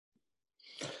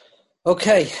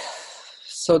Okay,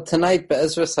 so tonight,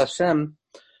 Be'ezras Hashem,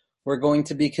 we're going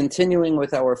to be continuing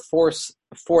with our fourth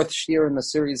shiur in the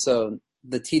series of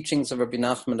the teachings of Rebbe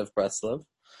Nachman of Breslov.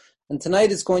 And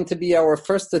tonight is going to be our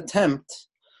first attempt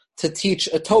to teach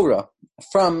a Torah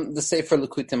from the Sefer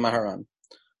Likutei Maharan.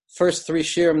 First three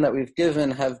shiurim that we've given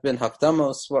have been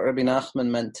Hakdamos, what Rebbe Nachman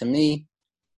meant to me,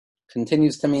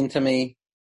 continues to mean to me,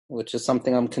 which is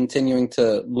something I'm continuing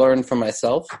to learn for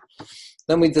myself.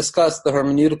 Then we discussed the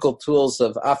hermeneutical tools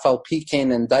of Afal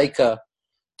Pikein and Daika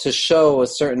to show a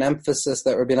certain emphasis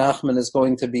that Rebbe Nachman is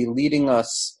going to be leading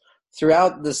us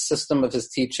throughout this system of his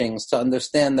teachings to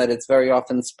understand that it's very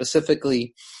often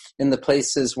specifically in the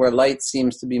places where light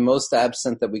seems to be most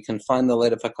absent that we can find the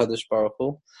light of HaKadosh Baruch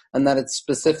Hu, and that it's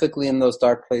specifically in those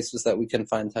dark places that we can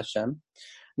find Hashem.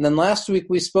 And then last week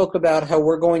we spoke about how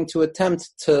we're going to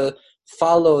attempt to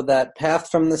follow that path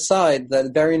from the side,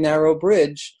 that very narrow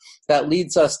bridge that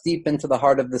leads us deep into the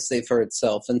heart of the Sefer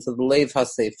itself, into the Lev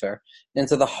HaSefer,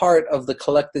 into the heart of the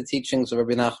collected teachings of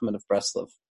Rebbe Nachman of Breslov.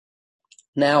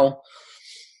 Now,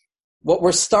 what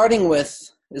we're starting with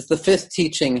is the fifth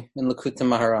teaching in Likutei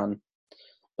Maharan.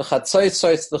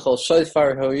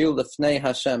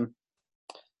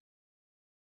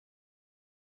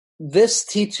 This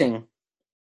teaching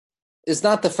is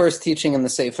not the first teaching in the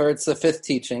Sefer, it's the fifth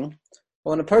teaching.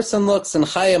 When a person looks in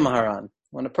Chaya Maharan,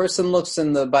 when a person looks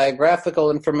in the biographical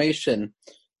information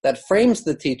that frames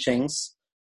the teachings,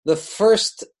 the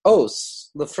first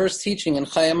teaching in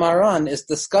Chaya Maharan is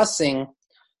discussing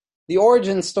the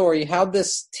origin story, how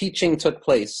this teaching took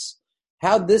place,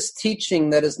 how this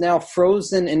teaching that is now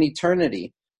frozen in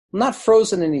eternity, not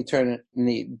frozen in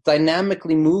eternity,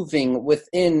 dynamically moving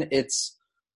within its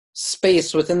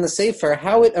space within the Sefer,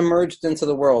 how it emerged into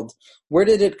the world. Where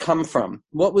did it come from?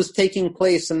 What was taking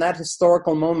place in that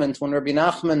historical moment when Rebbe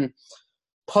Nachman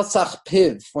Pasach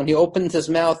Piv, when he opened his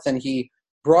mouth and he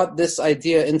brought this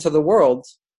idea into the world?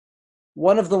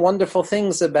 One of the wonderful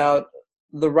things about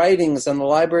the writings and the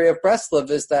Library of Breslov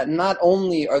is that not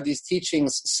only are these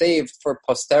teachings saved for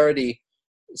posterity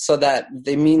so that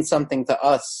they mean something to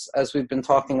us, as we've been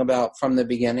talking about from the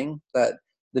beginning, that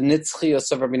the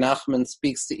Nitzchios of Rebbe Nachman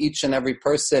speaks to each and every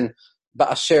person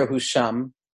ba'asher hu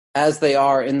sham, as they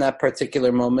are in that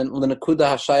particular moment,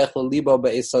 l'nekuda hashayach l'libo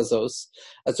be'es hazos,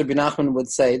 as Rebbe Nachman would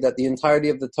say, that the entirety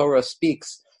of the Torah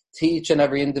speaks to each and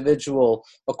every individual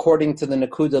according to the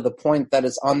nekuda, the point that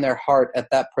is on their heart at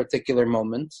that particular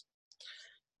moment.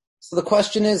 So the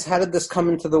question is, how did this come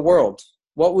into the world?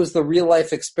 What was the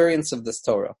real-life experience of this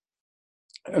Torah?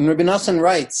 And Rebbe Nachman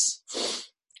writes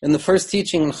in the first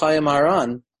teaching in Chaya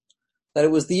Maharan that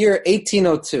it was the year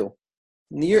 1802.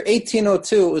 In the year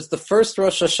 1802, it was the first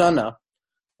Rosh Hashanah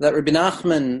that Rebbe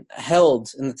Nachman held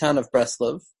in the town of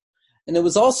Breslov, and it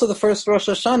was also the first Rosh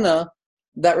Hashanah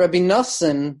that Rebbe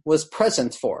Nachman was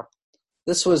present for.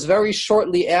 This was very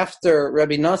shortly after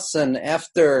Rebbe Nachman,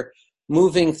 after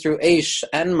moving through Eish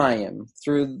and Mayim,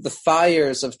 through the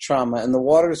fires of trauma and the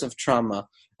waters of trauma,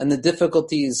 and the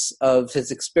difficulties of his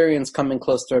experience coming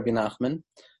close to Rebbe Nachman.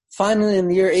 Finally, in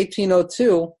the year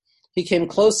 1802, he came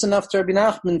close enough to Rebbe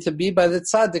Nachman to be by the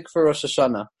tzaddik for Rosh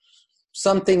Hashanah,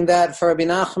 something that for Rebbe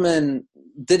Nachman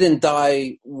didn't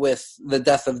die with the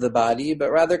death of the body,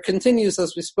 but rather continues,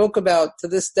 as we spoke about, to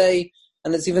this day,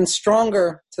 and is even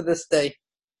stronger to this day.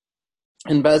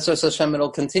 In Be'ezras Hashem, it'll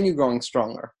continue growing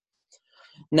stronger.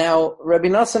 Now, Rebbe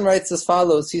Nachman writes as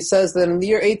follows. He says that in the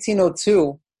year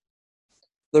 1802,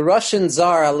 the Russian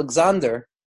Tsar Alexander,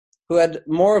 who had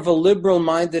more of a liberal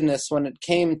mindedness when it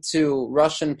came to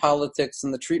Russian politics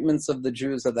and the treatments of the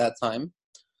Jews at that time,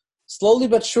 slowly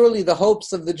but surely the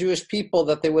hopes of the Jewish people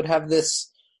that they would have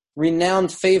this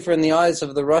renowned favor in the eyes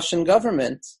of the Russian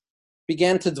government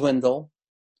began to dwindle,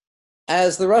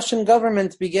 as the Russian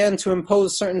government began to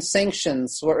impose certain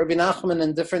sanctions, what Rebbe Nachman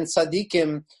and different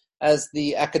tzaddikim, as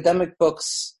the academic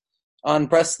books on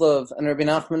Breslov and Rebbe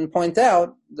Nachman point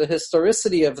out, the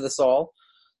historicity of this all,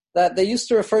 that they used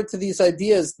to refer to these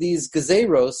ideas, these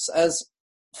gezeros, as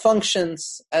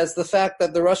functions, as the fact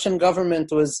that the Russian government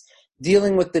was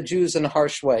dealing with the Jews in a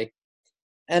harsh way.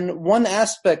 And one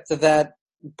aspect that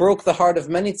broke the heart of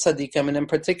many tzaddikim, and in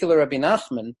particular Rebbe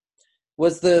Nachman,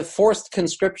 was the forced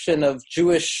conscription of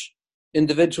Jewish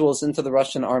individuals into the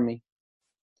Russian army.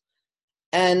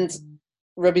 And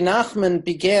Rebbe Nachman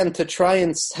began to try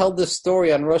and tell this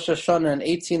story on Rosh Hashanah in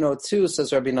 1802,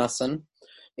 says Rebbe Nachman,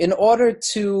 in order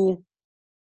to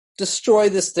destroy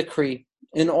this decree,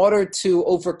 in order to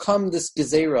overcome this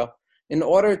gezerah, in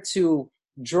order to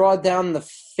draw down the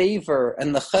favor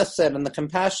and the chesed and the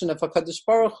compassion of HaKadosh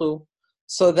Baruch Hu,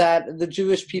 so that the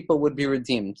Jewish people would be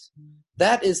redeemed.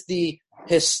 That is the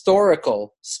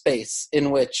historical space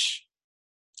in which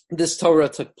this Torah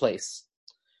took place.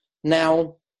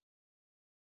 Now,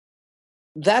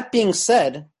 that being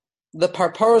said, the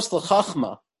Parparos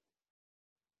L'Chachma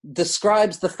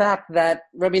describes the fact that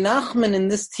Rebbe Nachman in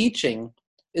this teaching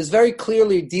is very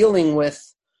clearly dealing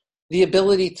with the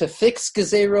ability to fix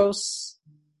gezeros,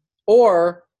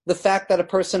 or the fact that a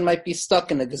person might be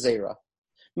stuck in a gezerah.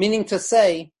 Meaning to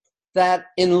say that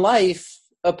in life,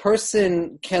 a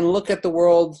person can look at the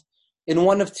world in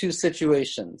one of two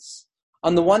situations.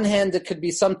 On the one hand, it could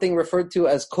be something referred to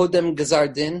as kodem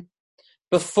gezar din,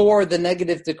 before the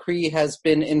negative decree has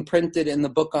been imprinted in the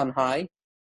book on high,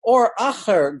 or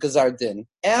acher gezar din,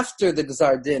 after the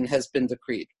gezar din has been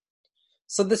decreed.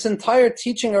 So this entire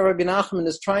teaching of Rebbe Nachman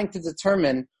is trying to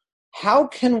determine how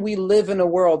can we live in a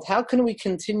world, how can we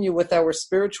continue with our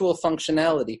spiritual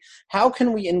functionality, how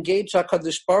can we engage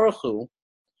HaKadosh Baruch Hu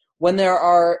when there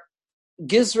are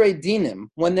gizrei dinim,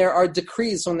 when there are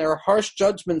decrees, when there are harsh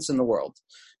judgments in the world.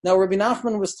 Now, Rebbe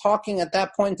Nachman was talking at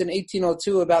that point in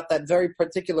 1802 about that very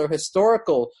particular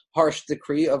historical harsh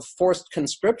decree of forced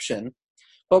conscription.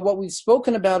 But what we've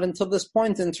spoken about until this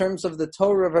point in terms of the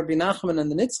Torah of Rebbe Nachman and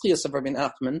the Nitzchias of Rebbe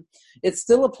Nachman, it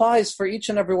still applies for each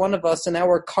and every one of us in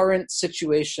our current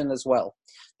situation as well.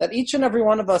 That each and every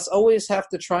one of us always have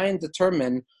to try and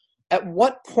determine at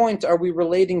what point are we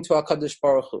relating to HaKadosh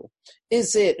Baruch Hu?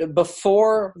 Is it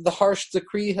before the harsh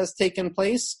decree has taken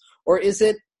place, or is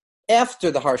it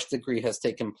after the harsh decree has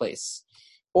taken place?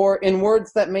 Or in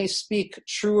words that may speak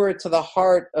truer to the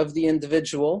heart of the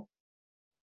individual,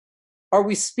 are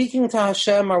we speaking to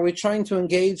Hashem? Are we trying to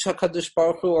engage HaKadosh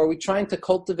Baruch Hu? Are we trying to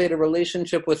cultivate a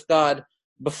relationship with God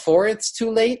before it's too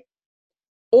late?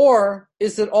 Or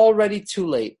is it already too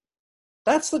late?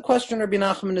 That's the question Rebbe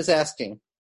Nachman is asking.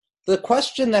 The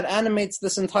question that animates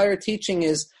this entire teaching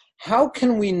is, how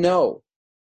can we know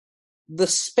the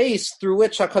space through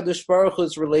which HaKadosh Baruch Hu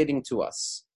is relating to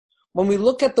us? When we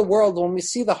look at the world, when we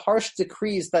see the harsh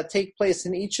decrees that take place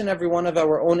in each and every one of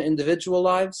our own individual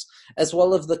lives, as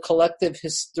well as the collective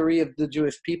history of the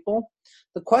Jewish people,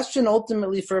 the question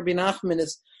ultimately for Rebbe Nachman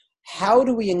is, how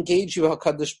do we engage you,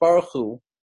 HaKadosh Baruch Hu,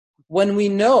 when we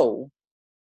know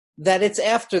that it's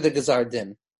after the Gezar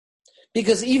Din?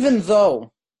 Because even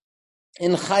though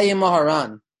in Chayei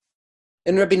Maharan,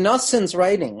 in Rabbi Nassan's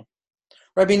writing,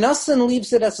 Rabbi Nassan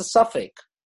leaves it as a suffix.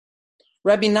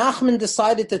 Rebbe Nachman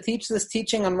decided to teach this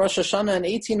teaching on Rosh Hashanah in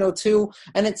 1802,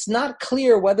 and it's not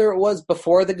clear whether it was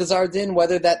before the Gezar Din,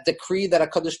 whether that decree that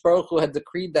HaKadosh Baruch Hu had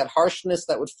decreed, that harshness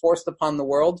that was forced upon the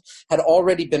world, had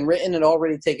already been written, had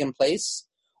already taken place,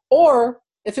 or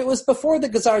if it was before the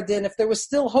Gezar Din, if there was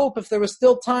still hope, if there was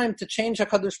still time to change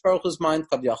HaKadosh Baruch Hu's mind,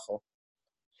 Kavyachol.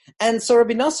 And so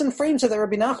Rabbi Nassan frames it that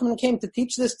Rabbi Nachman came to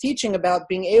teach this teaching about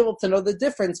being able to know the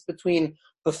difference between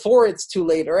before it's too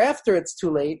late or after it's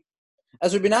too late,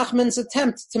 as Rebbe Nachman's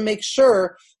attempt to make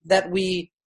sure that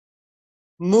we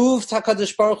moved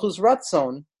HaKadosh Baruch Hu's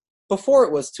Ratzon before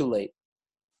it was too late.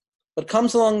 But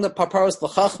comes along the Parparos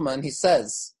L'Chachma, and he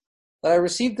says that I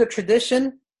received the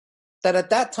tradition that at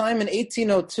that time in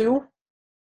 1802,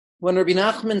 when Rebbe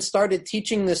Nachman started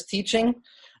teaching this teaching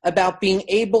about being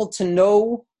able to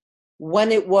know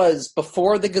when it was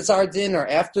before the Gezar Din or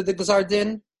after the Gezar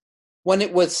Din, when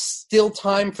it was still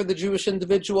time for the Jewish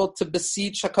individual to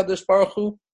beseech HaKadosh Baruch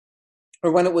Hu,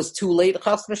 or when it was too late,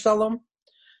 Chas v'Shalom,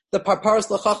 the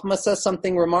Parparos L'Chachma says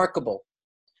something remarkable.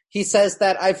 He says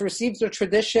that I've received a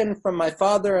tradition from my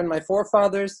father and my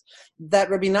forefathers that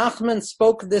Rabbi Nachman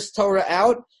spoke this Torah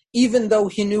out, even though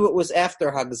he knew it was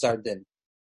after HaGezar Din.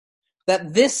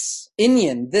 That this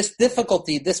inyan, this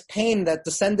difficulty, this pain that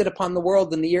descended upon the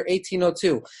world in the year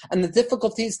 1802, and the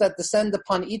difficulties that descend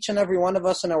upon each and every one of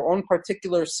us in our own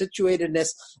particular situatedness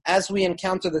as we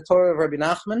encounter the Torah of Rabbi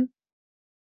Nachman,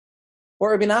 what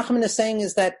Rabbi Nachman is saying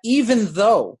is that even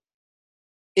though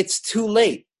it's too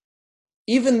late,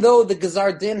 even though the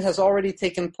Gezar Din has already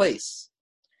taken place,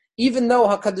 even though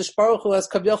HaKadosh Baruch Hu has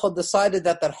Kavyachol decided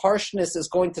that that harshness is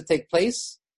going to take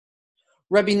place,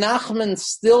 Rabbi Nachman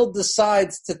still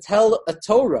decides to tell a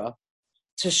Torah,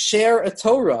 to share a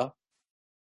Torah,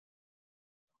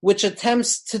 which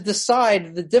attempts to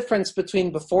decide the difference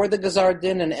between before the Gezar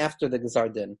Din and after the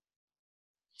Gezar Din.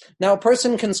 Now, a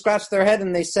person can scratch their head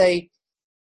and they say,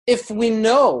 if we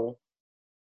know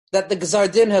that the Gezar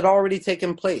Din had already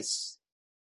taken place,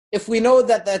 if we know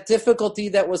that that difficulty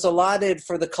that was allotted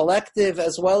for the collective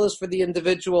as well as for the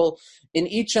individual in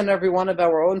each and every one of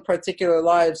our own particular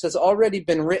lives has already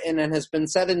been written and has been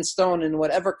set in stone in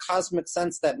whatever cosmic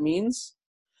sense that means,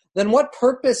 then what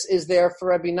purpose is there for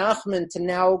Rabbi Nachman to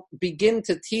now begin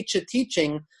to teach a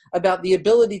teaching about the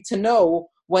ability to know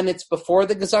when it's before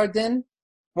the Gezar Din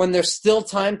when there's still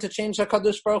time to change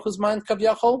HaKadosh Baruch Hu's mind,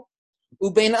 Kavyachol,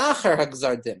 ubein acher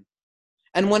hagzar din,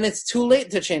 and when it's too late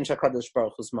to change HaKadosh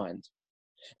Baruch Hu's mind.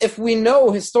 If we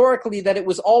know historically that it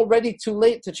was already too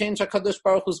late to change HaKadosh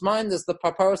Baruch Hu's mind, as the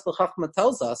Paparos L'Chachma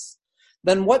tells us,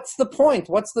 then what's the point?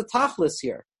 What's the tachlis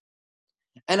here?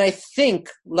 And I think,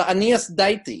 la'anias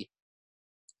daiti,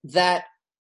 that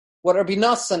what Rebbe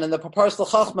Nachman and the Paparos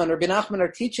L'Chachma and Rebbe Nachman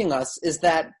are teaching us is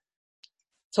that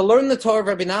to learn the Torah of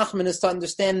Rebbe Nachman is to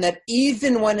understand that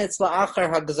even when it's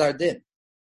la'achar hagzar din,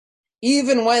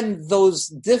 even when those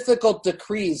difficult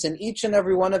decrees in each and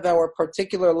every one of our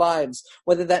particular lives,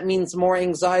 whether that means more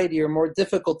anxiety or more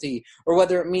difficulty, or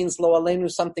whether it means lo aleinu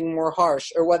something more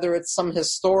harsh, or whether it's some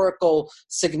historical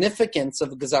significance of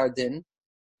Gzar Din,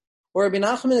 what Rebbe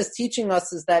Nachman is teaching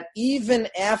us is that even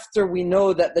after we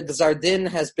know that the Gzar Din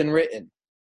has been written,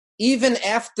 even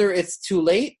after it's too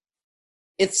late,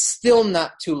 it's still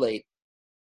not too late.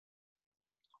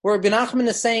 What Rebbe Nachman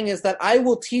is saying is that I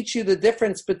will teach you the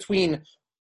difference between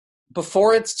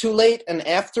before it's too late and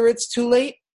after it's too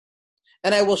late,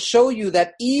 and I will show you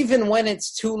that even when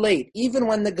it's too late, even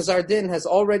when the Gzar Din has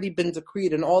already been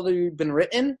decreed and already been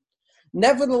written,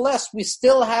 nevertheless, we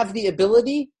still have the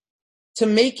ability to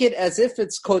make it as if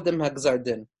it's Kodem HaGzar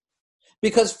Din.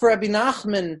 Because for Rebbe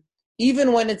Nachman,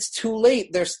 even when it's too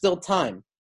late, there's still time.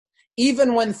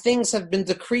 Even when things have been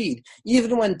decreed,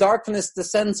 even when darkness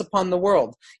descends upon the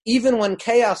world, even when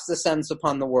chaos descends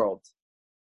upon the world,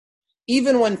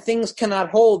 even when things cannot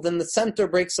hold and the center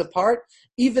breaks apart,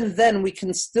 even then we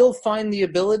can still find the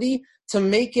ability to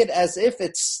make it as if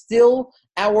it's still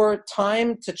our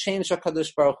time to change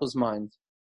HaKadosh Baruch Hu's mind.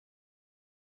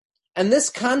 And this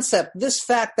concept, this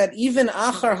fact that even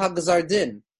Achar HaGzar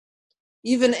Din,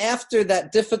 even after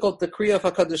that difficult decree of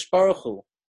HaKadosh Baruch Hu,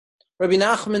 Rebbe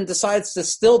Nachman decides to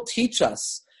still teach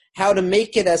us how to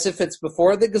make it as if it's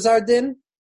before the Gzar Din,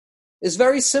 is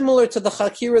very similar to the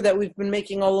Chakira that we've been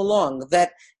making all along,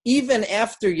 that even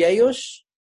after Yeyush,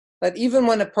 that even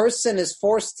when a person is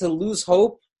forced to lose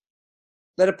hope,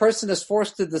 that a person is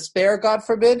forced to despair, God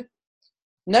forbid,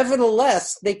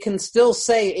 nevertheless, they can still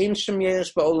say, Ein Shem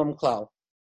Yeyesh Ba'olam Klal.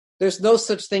 There's no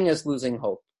such thing as losing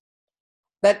hope.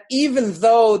 That even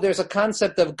though there's a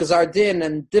concept of Gzar Din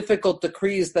and difficult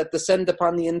decrees that descend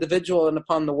upon the individual and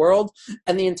upon the world,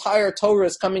 and the entire Torah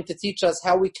is coming to teach us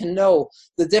how we can know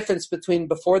the difference between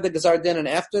before the Gzar Din and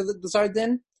after the Gzar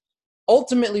Din,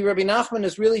 ultimately Rebbe Nachman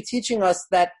is really teaching us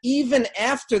that even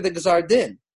after the Gzar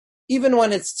Din, even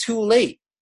when it's too late,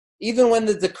 even when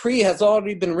the decree has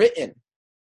already been written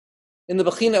in the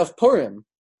Bechina of Purim,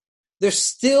 there's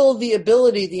still the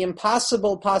ability, the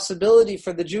impossible possibility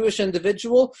for the Jewish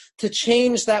individual to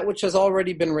change that which has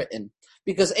already been written.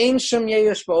 Because Ein Shem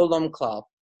Yeyesh Ba'olam Klal,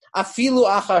 Afilu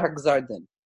Achar HaGzar Din.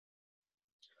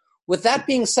 With that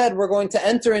being said, we're going to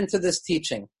enter into this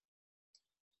teaching.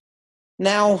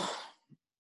 Now,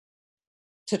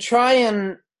 to try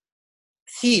and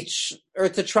teach, or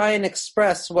to try and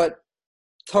express what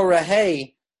Torah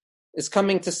Hay is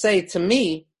coming to say to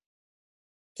me,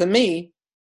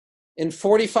 in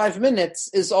 45 minutes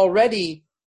is already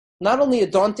not only a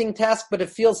daunting task, but it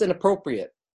feels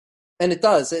inappropriate. And it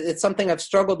does. It's something I've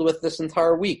struggled with this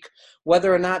entire week,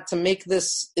 whether or not to make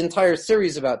this entire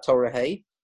series about Torah Hay.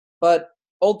 But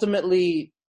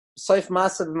ultimately, Saif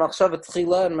Masa b'Machshava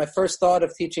Tchila, and my first thought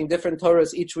of teaching different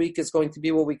Torahs each week is going to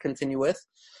be what we continue with.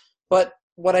 But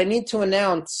what I need to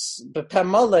announce,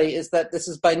 b'Pamale, is that this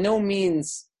is by no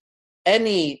means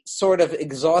any sort of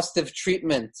exhaustive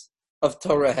treatment of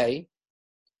Torah Hay.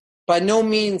 By no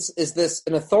means is this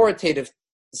an authoritative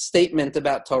statement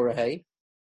about Torah Hay,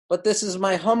 but this is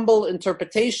my humble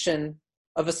interpretation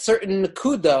of a certain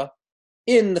Nakuda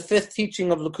in the fifth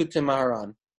teaching of Likutei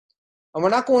Maharan. And we're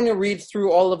not going to read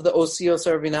through all of the Osios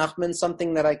of Rebbe Nachman,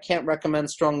 something that I can't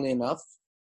recommend strongly enough.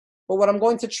 But what I'm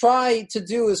going to try to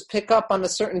do is pick up on a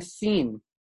certain theme,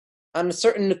 on a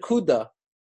certain Nakuda,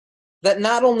 that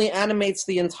not only animates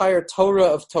the entire Torah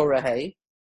of Torah Hay,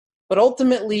 but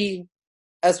ultimately,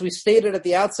 as we stated at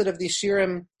the outset of these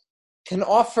shirim, can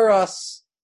offer us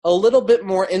a little bit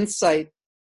more insight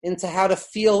into how to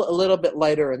feel a little bit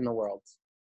lighter in the world,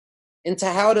 into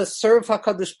how to serve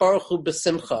HaKadosh Baruch Hu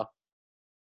b'simcha,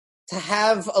 to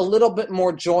have a little bit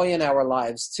more joy in our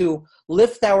lives, to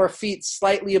lift our feet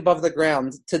slightly above the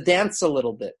ground, to dance a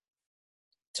little bit,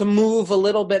 to move a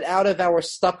little bit out of our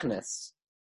stuckness.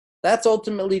 That's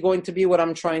ultimately going to be what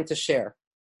I'm trying to share.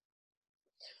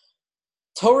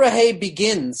 Torah Hay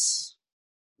begins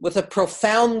with a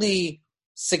profoundly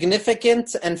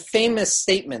significant and famous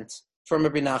statement from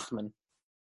Rebbe Nachman.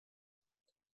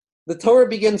 The Torah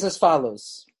begins as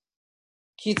follows: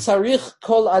 Ki tzarich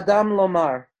kol adam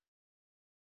lomar,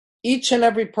 Each and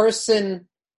every person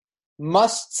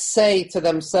must say to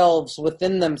themselves,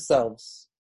 within themselves,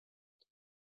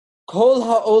 Kol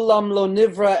ha'olam lo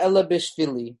nivra ela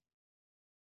bishvili.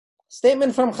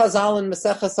 Statement from Chazal in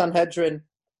Maseches Sanhedrin,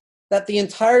 that the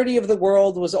entirety of the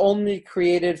world was only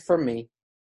created for me.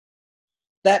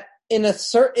 That in a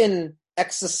certain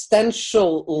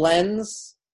existential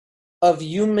lens of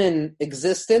human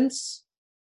existence,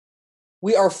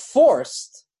 we are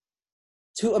forced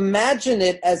to imagine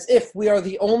it as if we are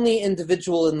the only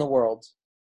individual in the world.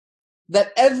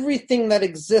 That everything that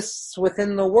exists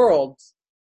within the world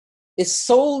is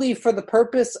solely for the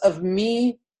purpose of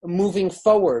me moving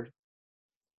forward.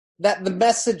 That the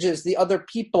messages, the other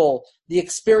people, the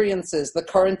experiences, the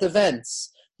current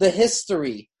events, the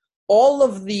history, all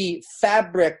of the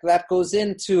fabric that goes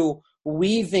into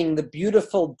weaving the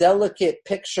beautiful, delicate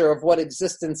picture of what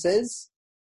existence is,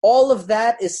 all of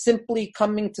that is simply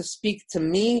coming to speak to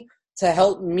me, to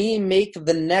help me make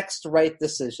the next right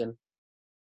decision.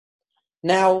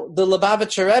 Now, the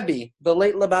Lubavitcher Rebbe, the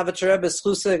late Lubavitcher Rebbe,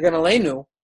 Zchusa Gan Aleinu,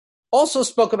 also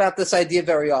spoke about this idea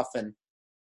very often.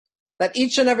 That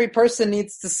each and every person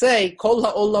needs to say, Kol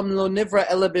ha'olam lo nivra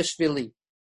ela bishvili.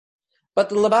 But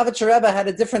the Lubavitcher Rebbe had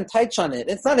a different taich on it.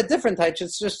 It's not a different taich,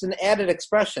 it's just an added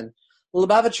expression. The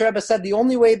Lubavitcher Rebbe said the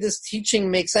only way this teaching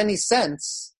makes any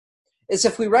sense is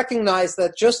if we recognize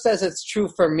that just as it's true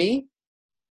for me,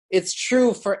 it's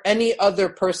true for any other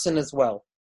person as well.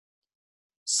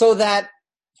 So that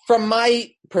from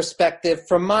my perspective,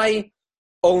 from my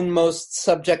own most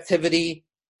subjectivity,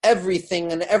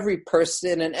 everything and every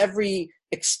person and every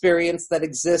experience that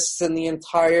exists in the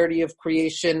entirety of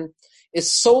creation is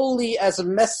solely as a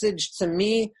message to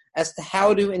me as to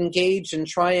how to engage and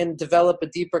try and develop a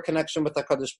deeper connection with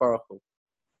HaKadosh Baruch Hu.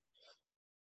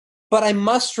 But I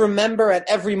must remember at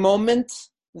every moment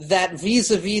that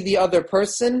vis-a-vis the other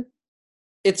person,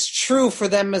 it's true for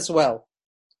them as well.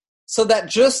 So that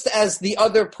just as the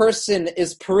other person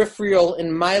is peripheral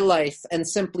in my life and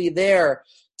simply there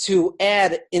to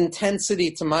add intensity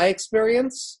to my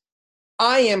experience,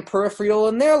 I am peripheral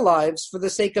in their lives for the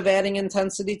sake of adding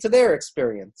intensity to their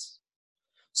experience.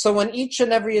 So when each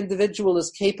and every individual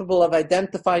is capable of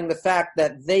identifying the fact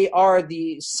that they are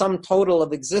the sum total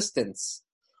of existence,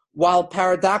 while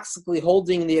paradoxically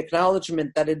holding the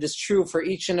acknowledgement that it is true for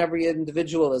each and every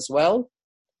individual as well,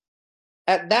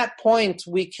 at that point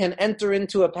we can enter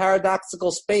into a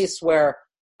paradoxical space where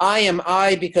I am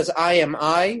I because I am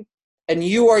I, and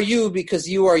you are you because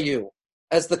you are you,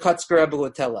 as the Kotzker Rebbe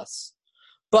would tell us.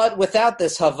 But without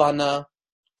this Havana,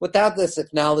 without this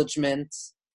acknowledgement,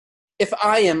 if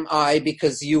I am I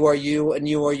because you are you and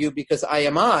you are you because I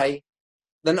am I,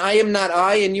 then I am not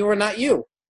I and you are not you.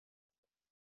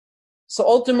 So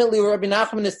ultimately what Rebbe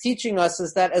Nachman is teaching us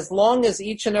is that as long as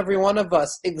each and every one of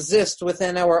us exist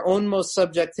within our own most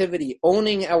subjectivity,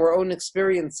 owning our own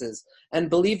experiences, and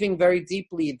believing very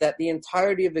deeply that the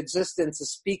entirety of existence is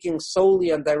speaking solely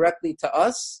and directly to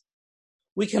us,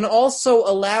 we can also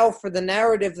allow for the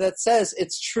narrative that says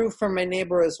it's true for my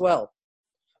neighbor as well,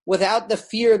 without the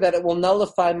fear that it will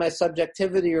nullify my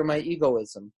subjectivity or my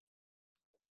egoism.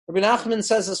 Rebbe Nachman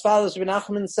says as follows. Rebbe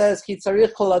Nachman says, Ki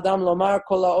tzarich kol adam lomar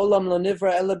kol ha'olam lo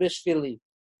nivra ela bishvili.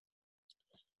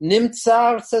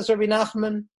 Nimtzar, says Rebbe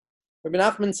Nachman. Rebbe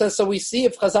Nachman says, so we see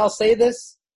if Chazal say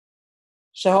this,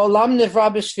 Sheha'olam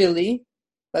nivra bishvili,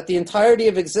 that the entirety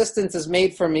of existence is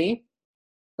made for me,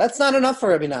 that's not enough for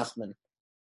Rebbe Nachman.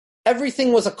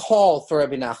 Everything was a call for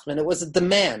Rebbe Nachman. It was a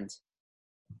demand.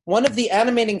 One of the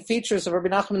animating features of Rebbe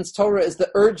Nachman's Torah is the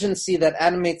urgency that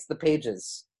animates the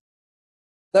pages.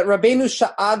 That Rabbeinu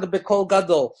Sha'ag B'Kol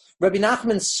Gadol, Rebbe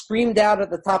Nachman screamed out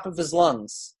at the top of his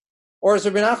lungs. Or as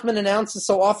Rebbe Nachman announces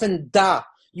so often, Da,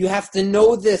 you have to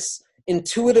know this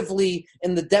intuitively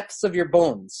in the depths of your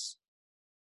bones.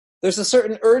 There's a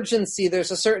certain urgency,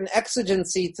 there's a certain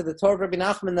exigency to the Torah of Rebbe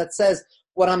Nachman that says,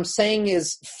 what I'm saying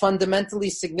is fundamentally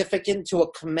significant to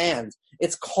a command.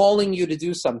 It's calling you to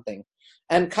do something.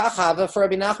 And kachava, for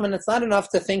Rebbe Nachman, it's not enough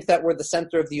to think that we're the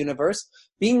center of the universe.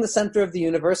 Being the center of the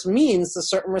universe means a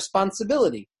certain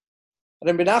responsibility.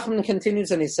 And Rebbe Nachman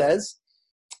continues and he says,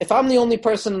 if I'm the only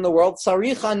person in the world,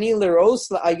 sarich ani liros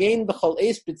la'ayin b'chol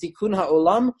eis b'tikun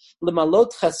ha'olam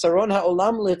l'malot chesaron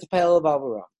ha'olam l'tapel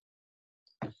v'avoram.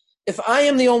 If I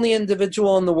am the only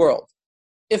individual in the world,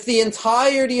 if the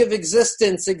entirety of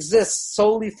existence exists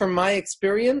solely from my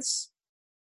experience,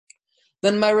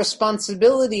 then my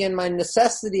responsibility and my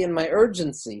necessity and my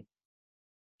urgency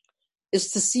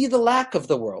is to see the lack of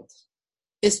the world,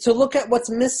 is to look at what's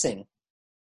missing,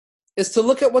 is to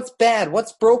look at what's bad,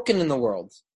 what's broken in the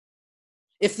world.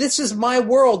 If this is my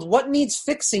world, what needs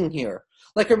fixing here?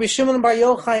 Like Rabbi Shimon Bar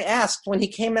Yochai asked when he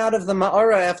came out of the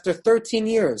Ma'ara after 13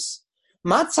 years,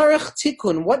 Ma tzarech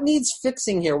tikun, what needs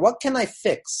fixing here? What can I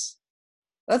fix?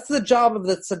 That's the job of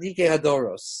the Tzadikei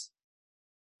Hadoros.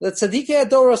 The Tzadikei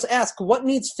Hadoros ask, what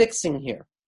needs fixing here?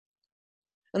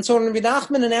 And so when Rebbe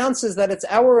Nachman announces that it's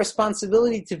our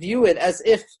responsibility to view it as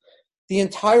if the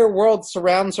entire world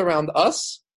surrounds around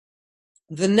us,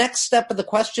 the next step of the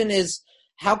question is,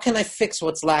 how can I fix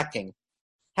what's lacking?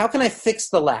 How can I fix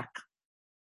the lack?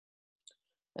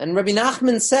 And Rebbe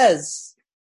Nachman says,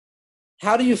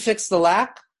 how do you fix the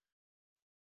lack?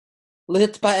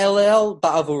 L'hitpa'elel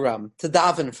ba'avuram, to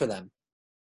daven for them.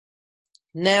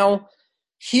 Now,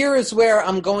 here is where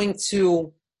I'm going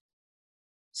to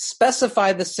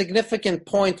specify the significant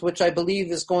point which I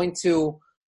believe is going to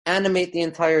animate the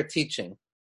entire teaching.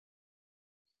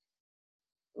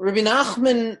 Rebbe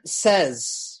Nachman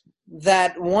says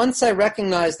that once I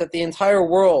recognize that the entire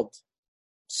world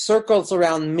circles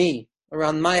around me,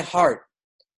 around my heart,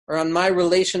 around my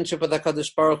relationship with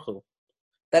HaKadosh Baruch Hu,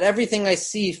 that everything I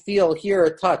see, feel, hear,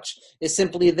 or touch is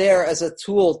simply there as a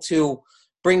tool to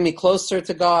bring me closer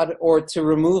to God or to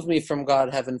remove me from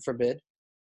God, heaven forbid.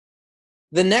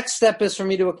 The next step is for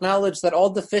me to acknowledge that all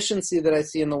deficiency that I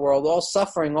see in the world, all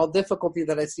suffering, all difficulty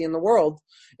that I see in the world,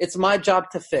 it's my job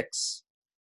to fix.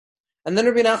 And then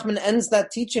Rebbe Nachman ends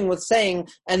that teaching with saying,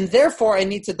 and therefore I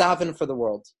need to daven for the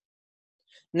world.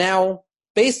 Now,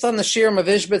 based on the shirim of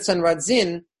Ishbitz and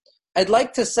Radzin, I'd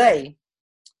like to say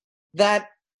that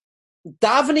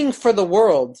davening for the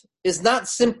world is not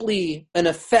simply an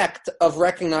effect of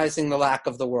recognizing the lack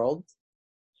of the world,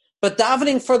 but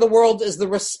davening for the world is the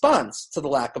response to the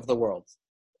lack of the world.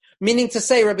 Meaning to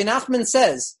say, Rebbe Nachman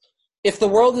says, if the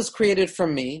world is created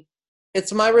from me,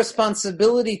 it's my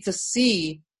responsibility to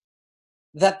see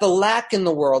that the lack in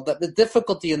the world, that the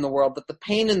difficulty in the world, that the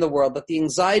pain in the world, that the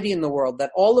anxiety in the world,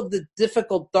 that all of the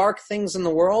difficult, dark things in the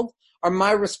world are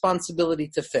my responsibility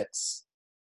to fix.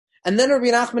 And then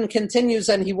Rebbe Nachman continues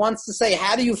and he wants to say,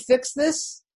 how do you fix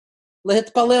this?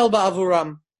 L'hitpalel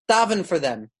ba'avuram, daven for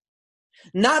them.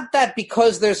 Not that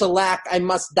because there's a lack, I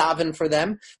must daven for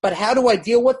them, but how do I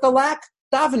deal with the lack?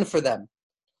 Daven for them.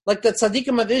 Like the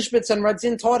tzaddikim of Ishbitz and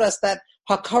Radzin taught us that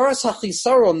hakaras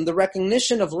hachisaron, the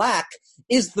recognition of lack,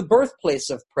 is the birthplace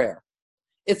of prayer.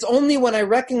 It's only when I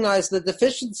recognize the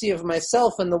deficiency of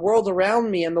myself and the world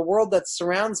around me and the world that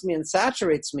surrounds me and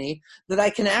saturates me that I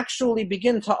can actually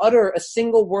begin to utter a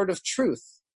single word of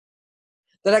truth,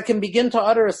 that I can begin to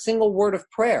utter a single word of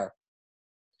prayer.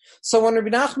 So when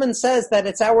Rebbe Nachman says that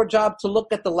it's our job to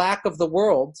look at the lack of the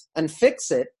world and fix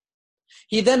it,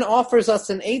 he then offers us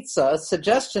an eitzah, a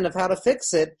suggestion of how to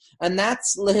fix it, and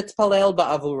that's l'hitpalel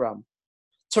ba'avuram.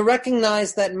 To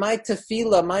recognize that my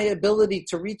tefillah, my ability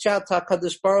to reach out to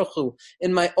HaKadosh Baruch Hu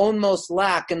in my own most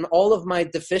lack and all of my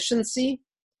deficiency,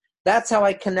 that's how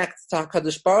I connect to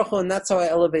HaKadosh Baruch Hu, and that's how I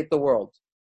elevate the world.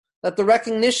 That the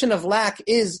recognition of lack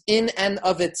is in and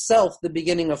of itself the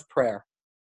beginning of prayer.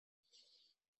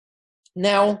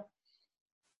 Now,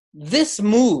 this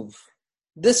move,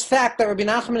 this fact that Rebbe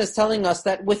Nachman is telling us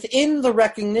that within the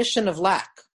recognition of lack,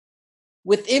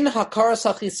 within hakaras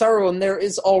hachisaron, there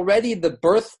is already the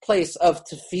birthplace of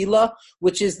tefillah,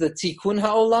 which is the tikkun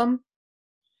ha'olam.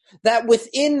 That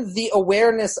within the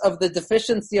awareness of the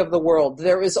deficiency of the world,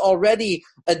 there is already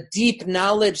a deep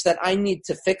knowledge that I need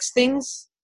to fix things,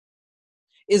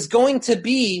 is going to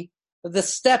be the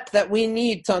step that we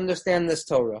need to understand this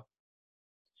Torah.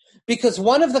 Because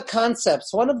one of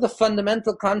the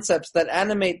fundamental concepts that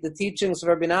animate the teachings of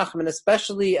Rebbe Nachman,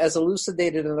 especially as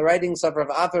elucidated in the writings of Rav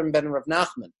Avram ben Rav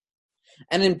Nachman,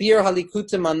 and in Bir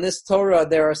Halikutim on this Torah,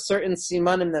 there are certain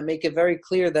simanim that make it very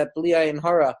clear that Bli Ayin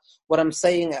Hara, what I'm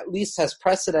saying at least has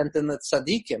precedent in the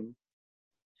tzaddikim,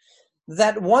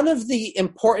 that one of the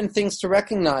important things to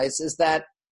recognize is that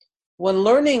when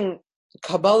learning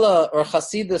Kabbalah or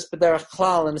Hasidus b'derech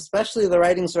klal, and especially the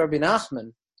writings of Rebbe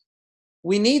Nachman,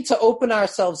 we need to open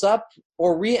ourselves up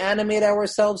or reanimate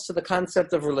ourselves to the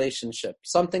concept of relationship,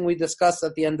 something we discussed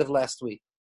at the end of last week.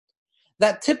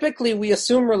 That typically we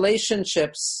assume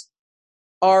relationships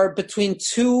are between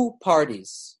two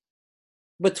parties,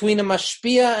 between a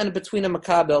mashpia and between a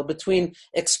makabel, between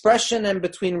expression and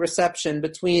between reception,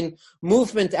 between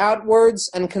movement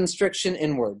outwards and constriction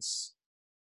inwards.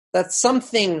 That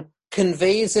something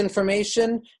conveys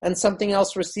information and something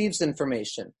else receives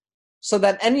information. So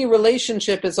that any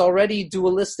relationship is already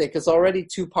dualistic, is already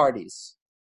two parties.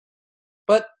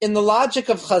 But in the logic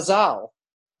of Chazal,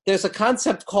 there's a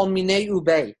concept called Minei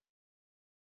Ubei.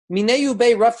 Minei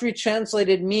Ubei, roughly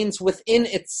translated, means within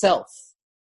itself.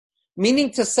 Meaning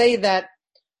to say that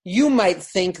You might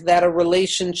think that a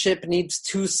relationship needs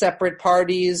two separate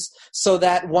parties so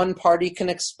that one party can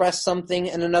express something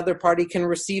and another party can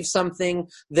receive something,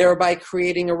 thereby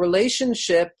creating a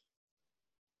relationship.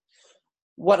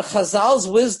 What Chazal's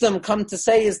wisdom come to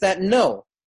say is that no,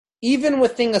 even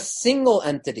within a single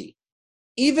entity,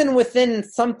 even within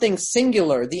something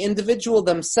singular, the individual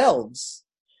themselves,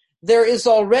 there is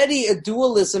already a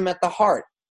dualism at the heart.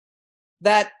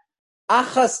 That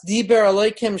Achas diber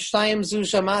Elokim shtayim zu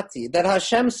shamati, that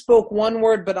Hashem spoke one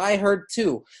word, but I heard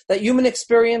two. That human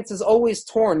experience is always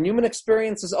torn. Human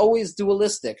experience is always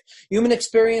dualistic. Human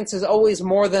experience is always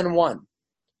more than one.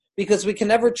 Because we can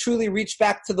never truly reach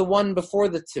back to the one before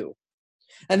the two.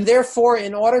 And therefore,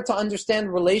 in order to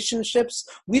understand relationships,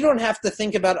 we don't have to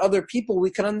think about other people.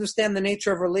 We can understand the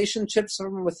nature of relationships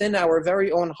from within our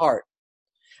very own heart.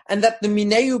 And that the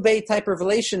Mineu Bey type of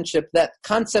relationship, that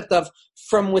concept of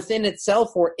from within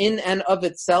itself or in and of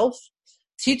itself,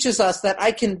 teaches us that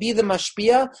I can be the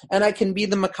mashpia and I can be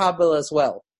the makabel as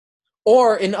well.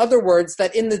 Or, in other words,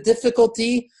 that in the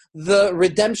difficulty, the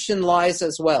redemption lies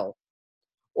as well.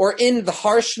 Or in the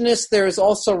harshness, there is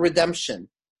also redemption.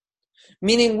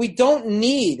 Meaning we don't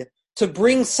need to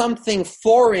bring something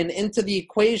foreign into the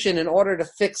equation in order to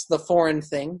fix the foreign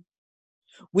thing.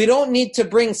 We don't need to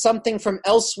bring something from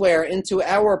elsewhere into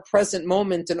our present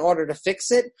moment in order to fix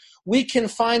it. We can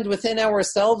find within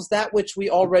ourselves that which we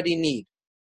already need.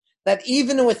 That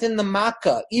even within the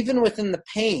makkah, even within the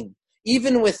pain,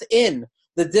 even within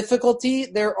the difficulty,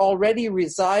 there already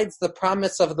resides the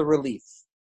promise of the relief.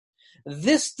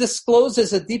 This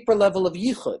discloses a deeper level of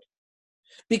yichud.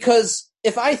 Because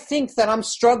if I think that I'm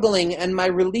struggling and my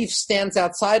relief stands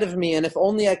outside of me, and if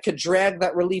only I could drag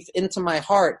that relief into my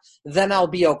heart, then I'll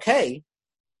be okay.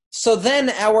 So then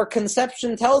our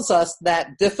conception tells us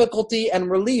that difficulty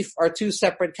and relief are two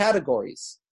separate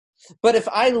categories. But if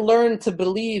I learn to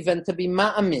believe and to be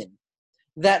ma'amin,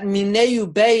 that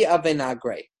mineu bey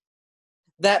avenagre,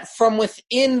 that from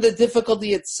within the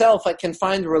difficulty itself I can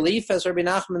find relief, as Rebbe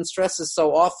Nachman stresses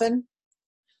so often,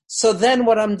 so then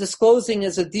what I'm disclosing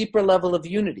is a deeper level of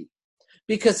unity.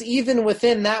 Because even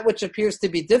within that which appears to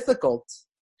be difficult,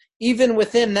 even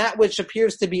within that which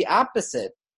appears to be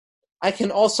opposite, I can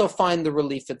also find the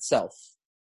relief itself.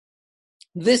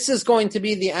 This is going to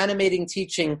be the animating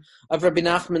teaching of Rebbe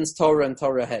Nachman's Torah and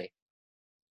Torah Hay.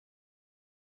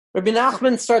 Rebbe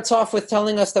Nachman starts off with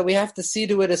telling us that we have to see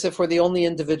to it as if we're the only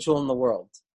individual in the world.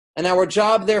 And our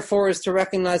job, therefore, is to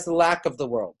recognize the lack of the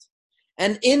world.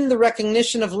 And in the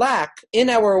recognition of lack, in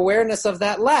our awareness of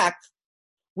that lack,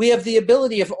 we have the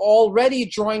ability of already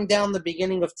drawing down the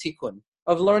beginning of tikkun,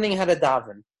 of learning how to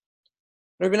daven.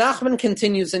 Rebbe Nachman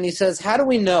continues and he says, how do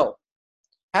we know?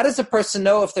 How does a person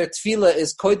know if their tefillah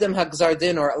is koidem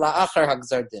hagzardin or la'achar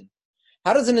hagzardin?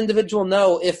 How does an individual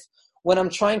know if when I'm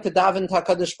trying to daven to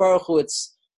HaKadosh Baruch Hu,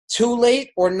 it's too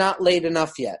late or not late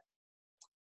enough yet?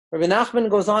 Rebbe Nachman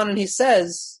goes on and he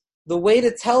says, the way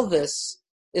to tell this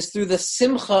is through the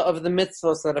simcha of the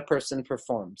mitzvahs that a person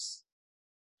performs.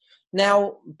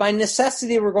 Now, by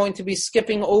necessity, we're going to be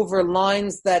skipping over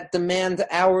lines that demand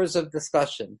hours of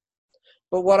discussion.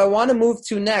 But what I want to move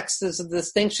to next is a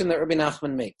distinction that Rebbe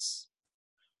Nachman makes.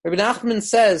 Rebbe Nachman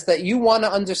says that you want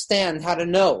to understand how to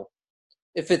know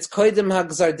if it's koidem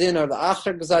hagzardin or the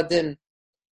achar gzardin.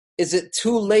 Is it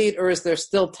too late or is there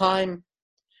still time?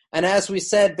 And as we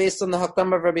said, based on the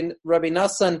Hakdam of Rabbi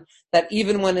Nassan, that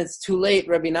even when it's too late,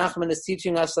 Rabbi Nachman is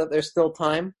teaching us that there's still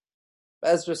time.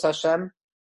 Be'ezras Hashem.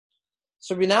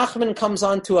 So Rabbi Nachman comes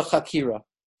on to a chakira.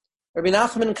 Rabbi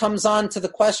Nachman comes on to the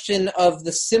question of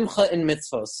the simcha in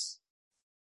mitzvos.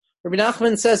 Rabbi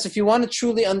Nachman says, if you want to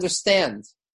truly understand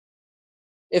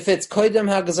if it's koidem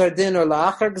hagzardin or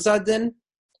la'achar gzardin,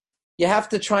 you have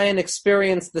to try and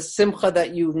experience the simcha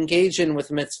that you engage in with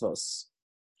mitzvos.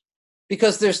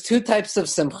 Because there's two types of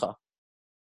simcha.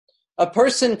 A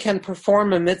person can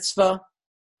perform a mitzvah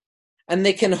and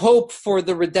they can hope for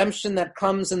the redemption that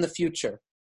comes in the future.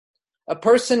 A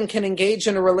person can engage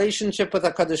in a relationship with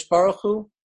HaKadosh Baruch Hu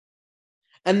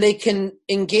and they can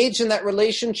engage in that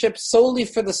relationship solely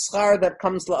for the schar that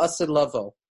comes la'asid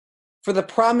lavo, for the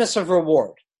promise of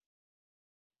reward.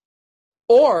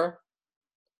 Or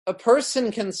a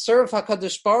person can serve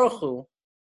HaKadosh Baruch Hu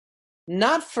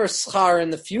not for schar in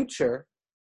the future,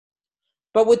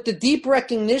 but with the deep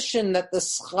recognition that the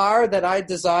schar that I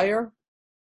desire,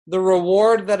 the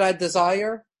reward that I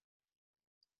desire,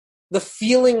 the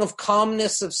feeling of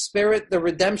calmness of spirit, the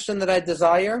redemption that I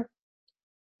desire,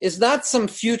 is not some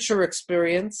future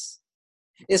experience,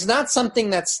 is not something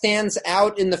that stands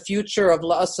out in the future of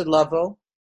la'asid lavo,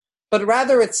 but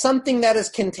rather it's something that is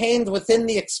contained within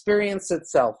the experience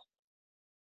itself.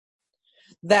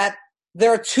 that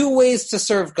there are two ways to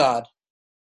serve God.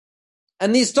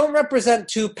 And these don't represent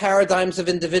two paradigms of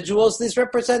individuals. These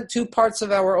represent two parts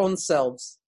of our own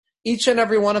selves. Each and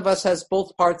every one of us has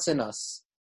both parts in us.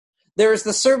 There is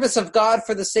the service of God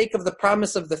for the sake of the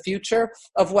promise of the future,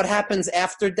 of what happens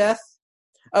after death,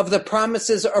 of the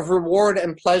promises of reward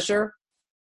and pleasure,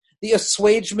 the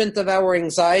assuagement of our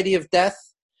anxiety of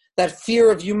death, that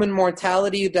fear of human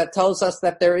mortality that tells us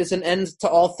that there is an end to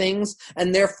all things,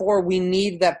 and therefore we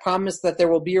need that promise that there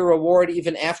will be a reward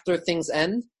even after things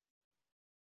end.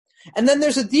 And then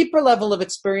there's a deeper level of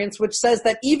experience which says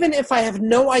that even if I have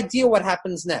no idea what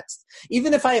happens next,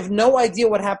 even if I have no idea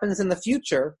what happens in the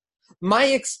future, my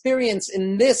experience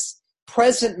in this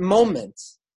present moment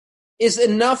is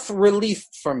enough relief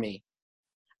for me.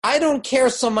 I don't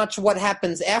care so much what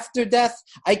happens after death.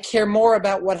 I care more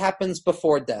about what happens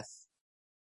before death.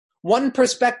 One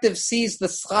perspective sees the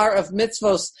schar of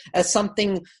mitzvos as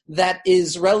something that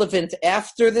is relevant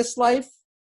after this life,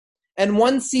 and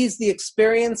one sees the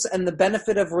experience and the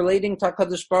benefit of relating to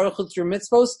HaKadosh Baruch Hu through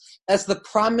mitzvos as the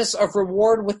promise of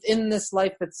reward within this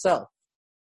life itself.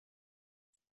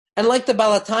 And like the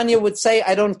Balatanya would say,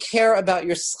 I don't care about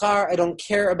your schar, I don't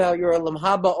care about your olam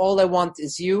haba, all I want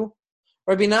is you.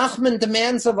 Rebbe Nachman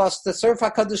demands of us to serve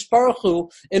HaKadosh Baruch Hu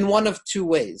in one of two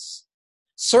ways.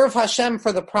 Serve Hashem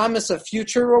for the promise of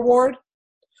future reward,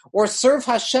 or serve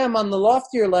Hashem on the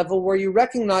loftier level where you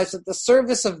recognize that the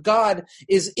service of God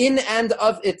is in and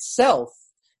of itself,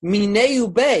 minei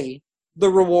ubei, the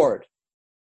reward.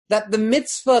 That the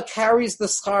mitzvah carries the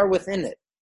schar within it.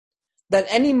 That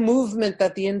any movement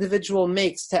that the individual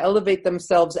makes to elevate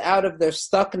themselves out of their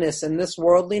stuckness in this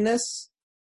worldliness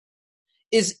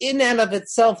is in and of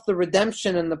itself the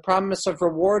redemption and the promise of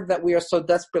reward that we are so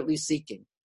desperately seeking.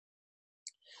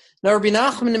 Now, Rebbe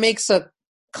Nachman makes a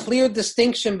clear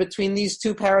distinction between these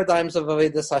two paradigms of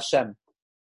Avodas Hashem.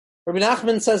 Rebbe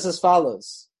Nachman says as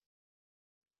follows: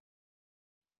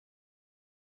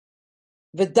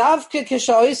 V'davke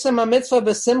k'sha'osem ha'mitzvah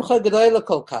b'simcha gedola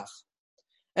kol kach.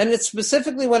 And it's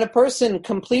specifically when a person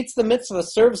completes the mitzvah,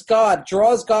 serves God,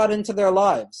 draws God into their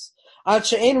lives, to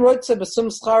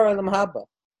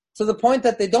the point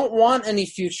that they don't want any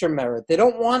future merit, they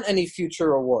don't want any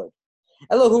future reward.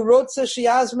 But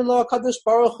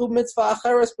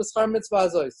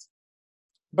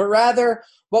rather,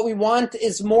 what we want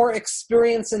is more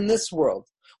experience in this world.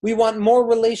 We want more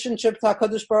relationship to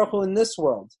HaKadosh Baruch Hu in this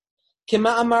world. Like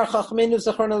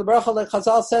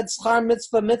Chazal said, schar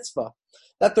mitzvah mitzvah,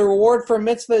 that the reward for a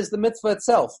mitzvah is the mitzvah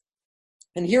itself.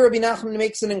 And here Rebbe Nachman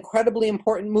makes an incredibly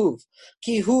important move.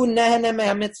 Ki hu nehene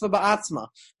me'ha-mitzvah ba'atzma,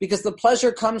 because the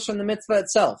pleasure comes from the mitzvah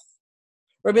itself.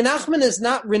 Rebbe Nachman is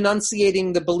not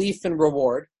renunciating the belief in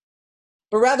reward,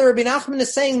 but rather Rebbe Nachman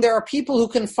is saying there are people who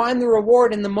can find the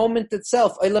reward in the moment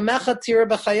itself.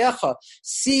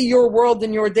 See your world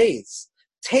in your days.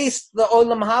 Taste the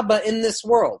olam haba in this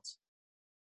world.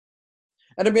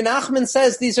 And Rebbe Nachman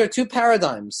says these are two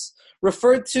paradigms,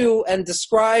 referred to and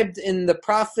described in the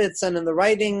prophets and in the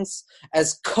writings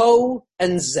as ko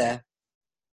and zeh.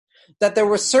 That there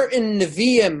were certain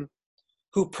neviim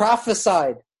who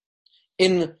prophesied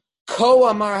in ko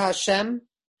amar Hashem.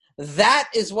 That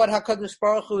is what HaKadosh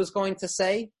Baruch Hu is going to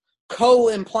say. Ko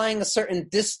implying a certain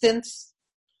distance,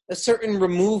 a certain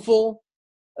removal,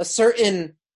 a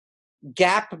certain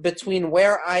gap between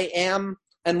where I am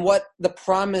and what the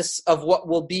promise of what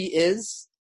will be is.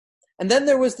 And then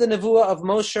there was the nevuah of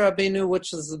Moshe Rabbeinu,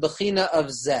 which is the bechina of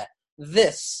Zeh.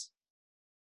 This.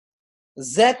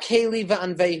 Zeh keli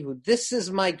v'anvehu. This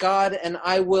is my God, and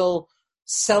I will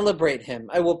celebrate him.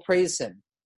 I will praise him.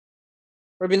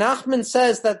 Rebbe Nachman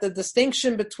says that the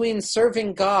distinction between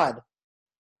serving God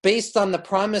based on the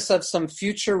promise of some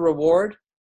future reward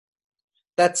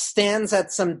that stands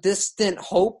at some distant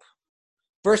hope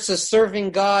versus serving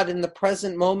God in the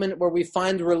present moment where we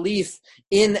find relief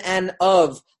in and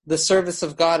of the service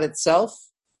of God itself,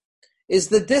 is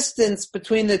the distance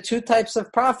between the two types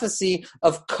of prophecy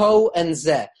of ko and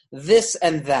zeh, this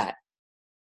and that.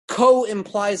 Ko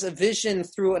implies a vision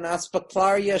through an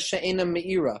aspaklaria she'ena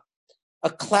me'ira, a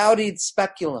clouded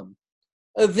speculum,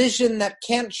 a vision that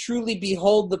can't truly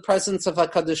behold the presence of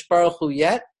HaKadosh Baruch Hu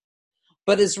yet,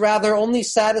 but is rather only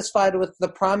satisfied with the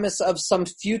promise of some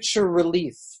future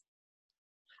relief.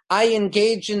 I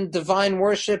engage in divine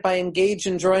worship, I engage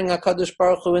in drawing HaKadosh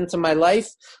Baruch Hu into my life,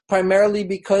 primarily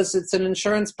because it's an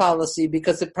insurance policy,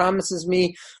 because it promises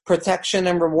me protection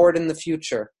and reward in the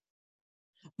future.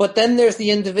 But then there's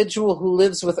the individual who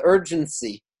lives with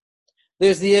urgency.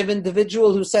 There's the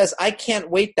individual who says, I can't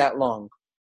wait that long.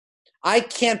 I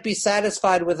can't be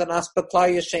satisfied with an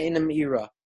aspaklaria she'ena me'ira.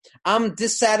 I'm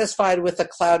dissatisfied with a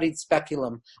cloudy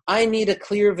speculum. I need a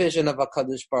clear vision of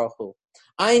HaKadosh Baruch Hu.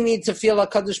 I need to feel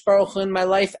HaKadosh Baruch Hu in my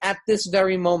life at this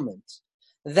very moment.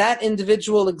 That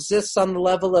individual exists on the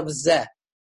level of Zeh.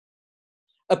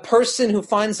 A person who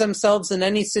finds themselves in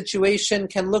any situation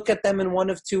can look at them in one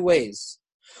of two ways.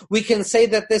 We can say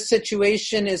that this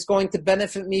situation is going to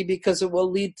benefit me because it will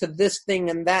lead to this thing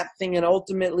and that thing, and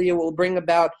ultimately it will bring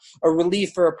about a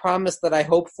relief or a promise that I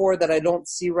hope for that I don't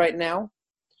see right now.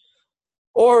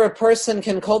 Or a person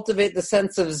can cultivate the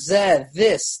sense of Zeh,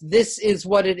 this is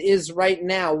what it is right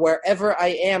now. Wherever I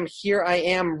am, here I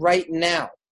am right now.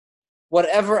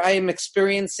 Whatever I am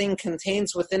experiencing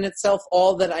contains within itself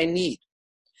all that I need.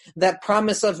 That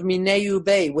promise of Minei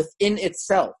Bay within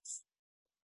itself.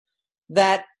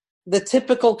 That the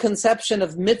typical conception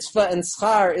of mitzvah and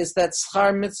schar is that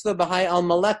schar mitzvah b'hai al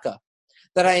maleka,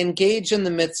 that I engage in the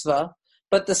mitzvah,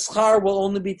 but the schar will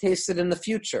only be tasted in the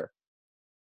future.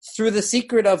 Through the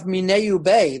secret of Minei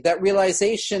Bay, that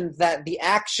realization that the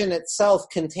action itself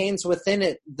contains within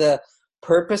it the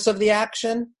purpose of the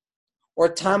action,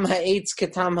 or tam ha'etz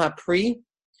ketam ha'pri,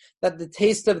 that the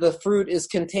taste of the fruit is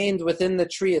contained within the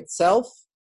tree itself,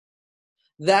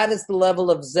 that is the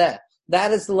level of Zeh.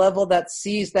 That is the level that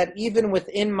sees that even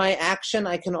within my action,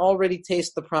 I can already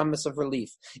taste the promise of relief.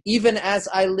 Even as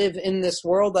I live in this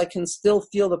world, I can still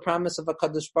feel the promise of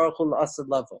HaKadosh Baruch Hu L'Asad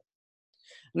level.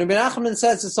 Rebbe Nachman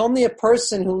says it's only a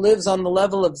person who lives on the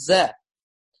level of Zeh.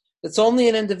 It's only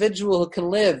an individual who can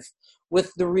live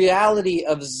with the reality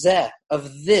of Zeh,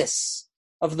 of this,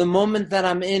 of the moment that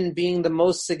I'm in being the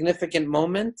most significant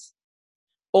moment.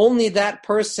 Only that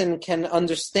person can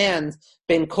understand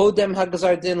ben kodem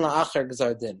hagzardin la'achar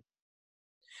gzardin.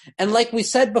 And like we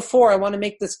said before, I want to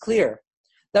make this clear,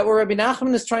 that what Rebbe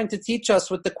Nachman is trying to teach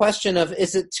us with the question of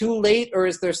is it too late or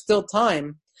is there still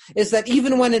time, is that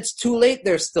even when it's too late,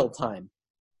 there's still time.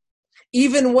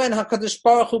 Even when HaKadosh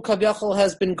Baruch Hu Kavyachol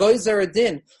has been goyzer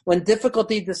adin, when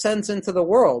difficulty descends into the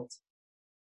world,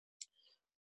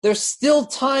 there's still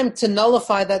time to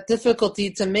nullify that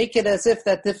difficulty, to make it as if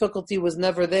that difficulty was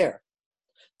never there.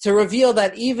 To reveal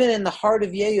that even in the heart of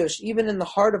Yeyush, even in the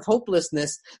heart of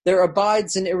hopelessness, there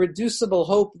abides an irreducible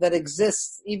hope that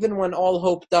exists even when all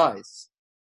hope dies.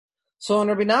 So when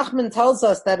Rebbe Nachman tells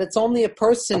us that it's only a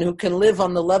person who can live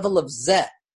on the level of Zeh,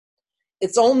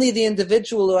 it's only the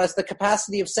individual who has the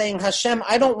capacity of saying, Hashem,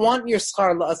 I don't want your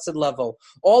schar la'asad level.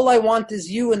 All I want is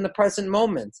you in the present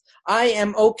moment. I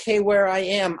am okay where I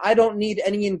am. I don't need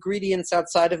any ingredients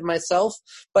outside of myself,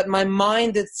 but my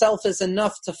mind itself is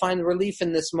enough to find relief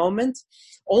in this moment.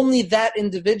 Only that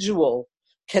individual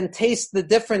can taste the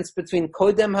difference between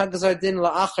kodem hagzardin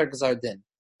la'achar gzardin.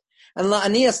 And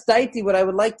la'aniyas daiti, what I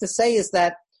would like to say is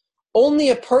that only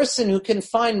a person who can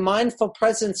find mindful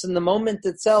presence in the moment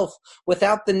itself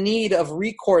without the need of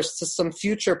recourse to some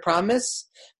future promise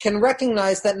can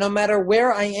recognize that no matter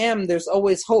where I am, there's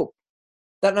always hope.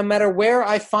 That no matter where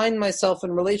I find myself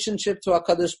in relationship to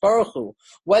HaKadosh Baruch Hu,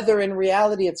 whether in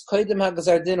reality it's Kodim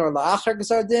HaGazardin or La'achar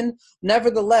Gazardin,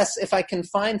 nevertheless, if I can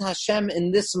find Hashem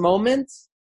in this moment,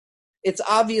 it's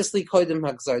obviously Kodim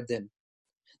HaGazardin.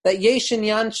 That Yeshin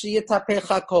Yan Shiyitapech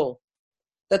HaKol.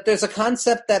 That there's a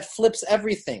concept that flips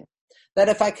everything. That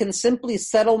if I can simply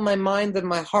settle my mind and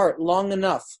my heart long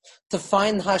enough to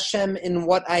find Hashem in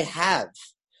what I have,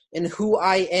 in who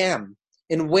I am,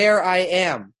 in where I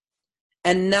am,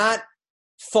 and not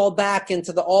fall back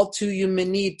into the all too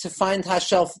human need to find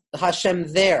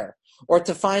Hashem there, or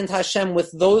to find Hashem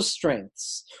with those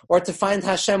strengths, or to find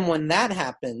Hashem when that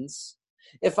happens,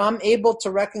 if I'm able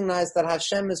to recognize that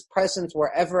Hashem is present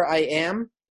wherever I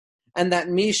am, and that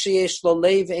mi sheyesh lo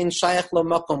leiv ein shayach lo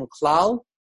makom klal,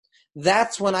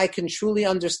 that's when I can truly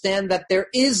understand that there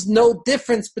is no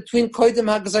difference between kodim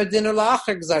hagzardin or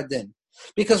la'achar gzardin.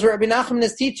 Because what Rebbe Nachman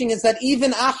is teaching is that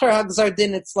even achar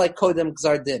hagzardin, it's like kodem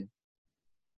gzardin.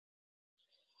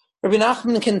 Rebbe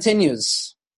Nachman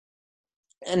continues,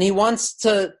 and he wants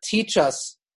to teach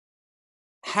us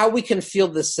how we can feel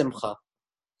this simcha.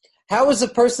 How is a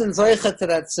person zoicha to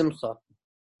that simcha?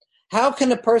 How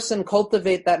can a person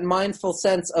cultivate that mindful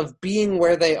sense of being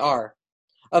where they are,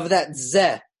 of that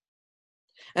zeh?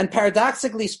 And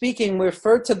paradoxically speaking, we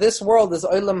refer to this world as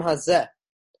olam hazeh.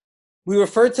 We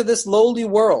refer to this lowly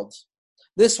world,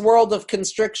 this world of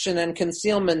constriction and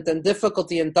concealment and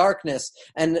difficulty and darkness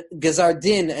and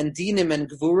gezardin and dinim and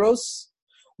gvuros.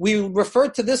 We refer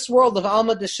to this world of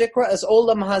alma deshikra as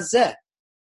olam hazeh,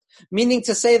 meaning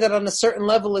to say that on a certain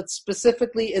level it's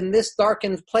specifically in this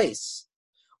darkened place,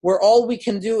 where all we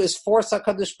can do is force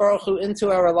HaKadosh Baruch Hu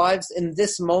into our lives in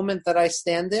this moment that I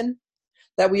stand in,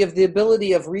 that we have the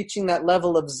ability of reaching that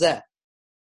level of Zeh.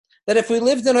 That if we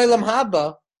lived in Olam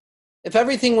Haba, If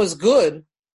everything was good,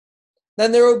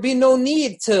 then there would be no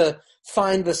need to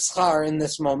find the schar in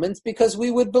this moment, because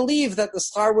we would believe that the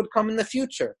schar would come in the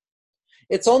future.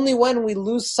 It's only when we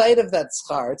lose sight of that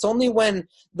schar, it's only when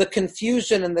the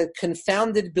confusion and the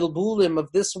confounded bilbulim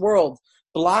of this world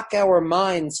block our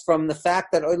minds from the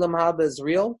fact that Olam Haba is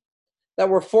real, that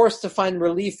we're forced to find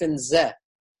relief in Zeh,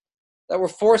 that we're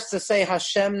forced to say,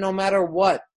 Hashem, no matter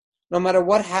what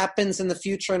happens in the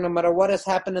future, no matter what has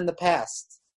happened in the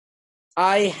past,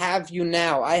 I have you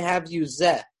now, I have you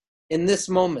Zeh, in this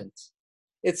moment.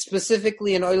 It's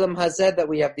specifically in Olam Hazeh that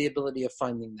we have the ability of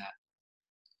finding that.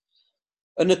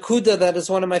 A Nakuda that is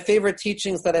one of my favorite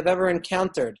teachings that I've ever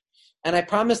encountered. And I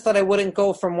promised that I wouldn't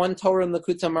go from one Torah in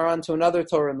Likutei Moharan to another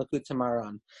Torah in Likutei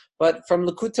Moharan. But from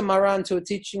Likutei Moharan to a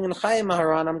teaching in Chayei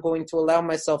Moharan, I'm going to allow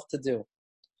myself to do.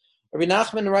 Rebbe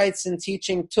Nachman writes in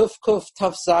teaching Tuf Kuf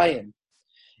Taf Zayin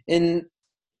in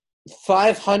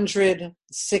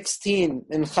 516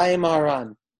 in Chayei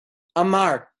Moharan.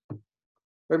 Amar,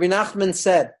 Rebbe Nachman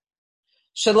said,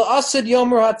 Shelo Asad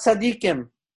Yomer HaTzadikim,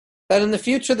 that in the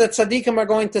future the tzaddikim are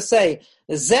going to say,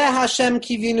 Zeh Hashem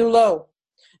kivinu lo.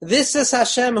 This is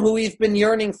Hashem who we've been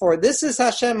yearning for. This is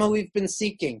Hashem who we've been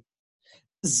seeking.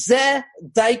 Zeh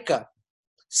daika.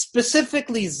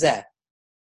 Specifically Zeh.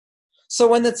 So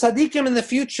when the tzaddikim in the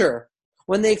future,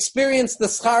 when they experience the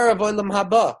schar of Olam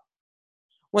Haba,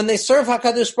 when they serve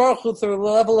HaKadosh Baruch Hu through the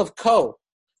level of Ko,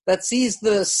 that sees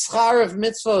the schar of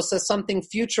mitzvos as something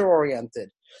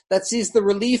future-oriented, that sees the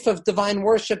relief of divine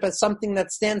worship as something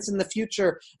that stands in the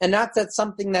future and not as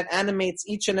something that animates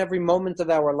each and every moment of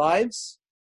our lives,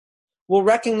 we'll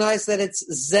recognize that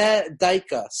it's Zeh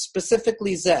Daika,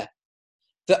 specifically Zeh.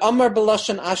 The Amar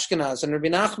B'Lashon Ashkenaz, and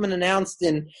Rebbe Nachman announced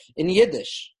in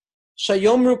Yiddish,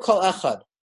 Shayomru Kol Echad,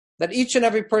 that each and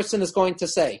every person is going to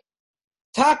say,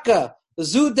 Taka,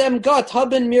 Zu dem Gott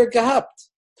haben mir gehabt.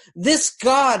 This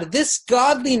God, this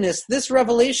godliness, this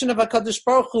revelation of HaKadosh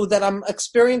Baruch Hu that I'm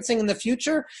experiencing in the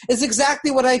future is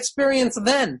exactly what I experienced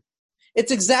then.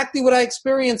 It's exactly what I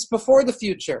experienced before the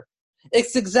future.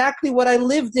 It's exactly what I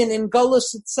lived in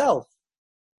Golus itself.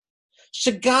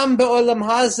 Shagam be'olam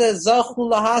hazeh zachu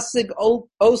lahasig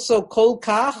oso kol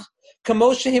kach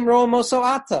kamo shehimro moso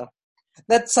ata.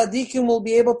 That tzaddikim will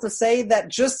be able to say that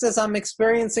just as I'm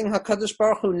experiencing HaKadosh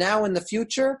Baruch Hu now in the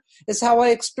future, is how I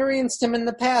experienced Him in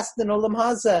the past in Olam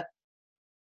Hazeh.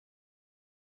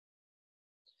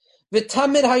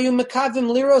 V'tamid hayu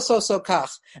mekavim liros oso kach.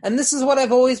 And this is what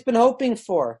I've always been hoping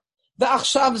for.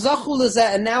 V'achshav zachu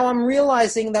lezeh. And now I'm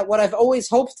realizing that what I've always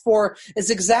hoped for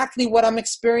is exactly what I'm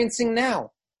experiencing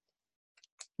now.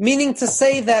 Meaning to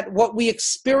say that what we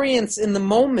experience in the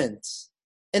moment,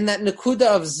 in that nekuda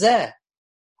of Zeh,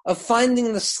 of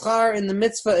finding the schar in the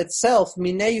mitzvah itself,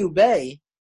 Mineyu Bey,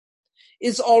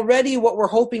 is already what we're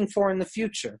hoping for in the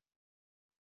future.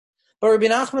 But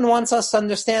Rebbe Nachman wants us to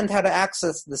understand how to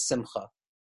access the simcha.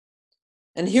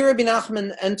 And here Rebbe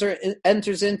Nachman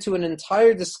enters into an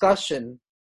entire discussion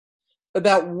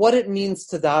about what it means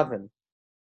to daven,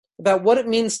 about what it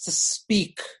means to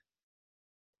speak.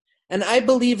 And I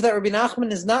believe that Rebbe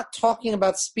Nachman is not talking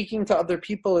about speaking to other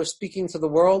people or speaking to the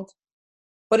world,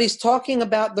 but he's talking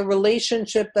about the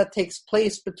relationship that takes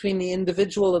place between the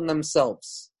individual and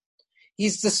themselves.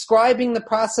 He's describing the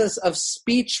process of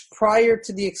speech prior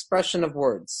to the expression of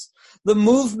words, the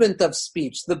movement of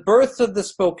speech, the birth of the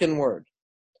spoken word,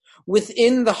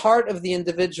 within the heart of the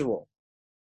individual.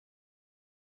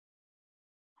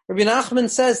 Rebbe Nachman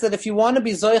says that if you want to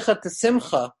be zoicha to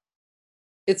simcha,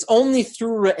 it's only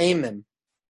through re'emim.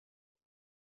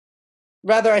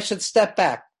 Rather, I should step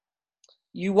back.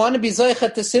 You want to be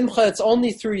zoicha to simcha, it's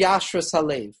only through yashras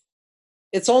halev.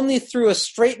 It's only through a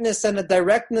straightness and a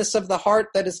directness of the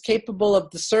heart that is capable of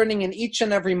discerning in each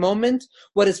and every moment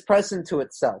what is present to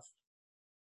itself.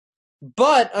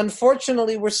 But,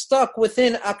 unfortunately, we're stuck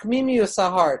within akmimius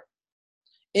heart,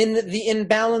 in the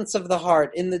imbalance of the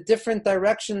heart, in the different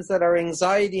directions that our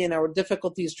anxiety and our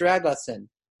difficulties drag us in.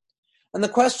 And the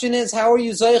question is, how are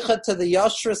you zoicha to the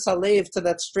yashras halev, to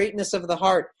that straightness of the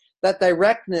heart, that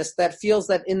directness that feels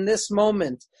that in this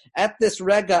moment, at this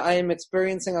rega, I am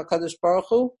experiencing HaKadosh Baruch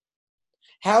Hu?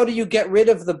 How do you get rid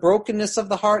of the brokenness of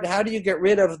the heart? How do you get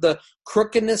rid of the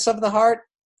crookedness of the heart?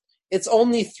 It's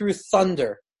only through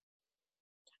thunder.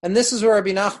 And this is where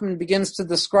Rebbe Nachman begins to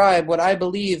describe what I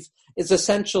believe is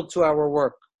essential to our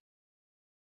work.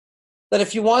 That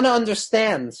if you want to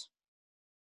understand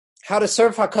how to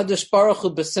serve HaKadosh Baruch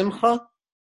Hu b'simcha,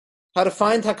 how to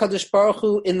find HaKadosh Baruch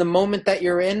Hu in the moment that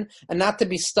you're in, and not to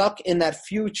be stuck in that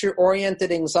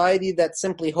future-oriented anxiety that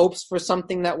simply hopes for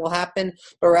something that will happen,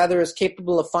 but rather is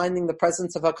capable of finding the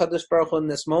presence of HaKadosh Baruch Hu in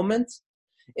this moment,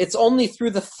 It's only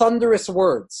through the thunderous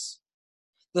words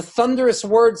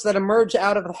that emerge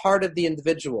out of the heart of the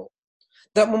individual.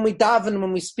 That when we daven,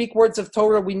 when we speak words of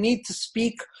Torah, we need to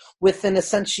speak with an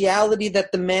essentiality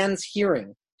that demands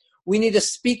hearing. We need to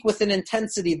speak with an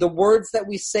intensity. The words that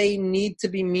we say need to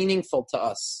be meaningful to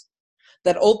us.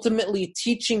 That ultimately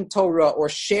teaching Torah or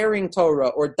sharing Torah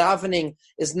or davening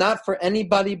is not for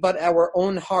anybody but our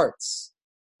own hearts.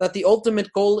 That the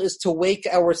ultimate goal is to wake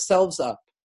ourselves up.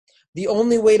 The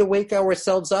only way to wake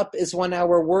ourselves up is when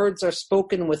our words are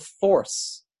spoken with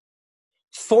force.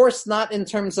 Force not in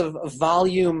terms of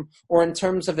volume or in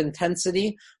terms of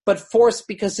intensity, but force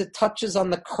because it touches on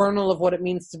the kernel of what it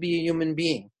means to be a human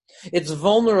being. It's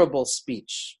vulnerable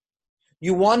speech.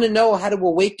 You want to know how to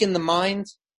awaken the mind?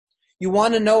 You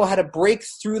want to know how to break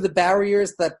through the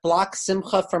barriers that block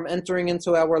simcha from entering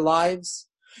into our lives?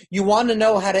 You want to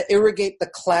know how to irrigate the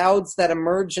clouds that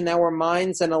emerge in our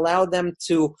minds and allow them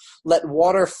to let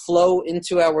water flow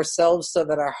into ourselves so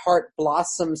that our heart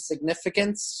blossoms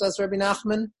significance, says Rebbe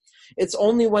Nachman? It's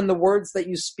only when the words that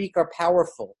you speak are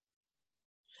powerful,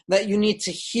 that you need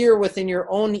to hear within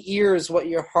your own ears what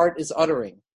your heart is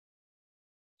uttering.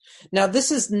 Now,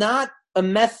 this is not a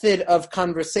method of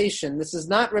conversation. This is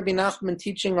not Rebbe Nachman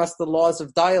teaching us the laws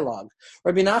of dialogue.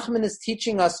 Rebbe Nachman is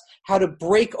teaching us how to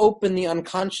break open the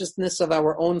unconsciousness of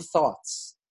our own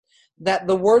thoughts. That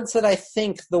the words that I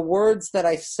think, the words that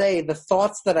I say, the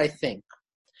thoughts that I think,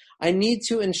 I need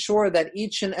to ensure that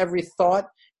each and every thought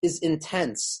is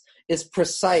intense, is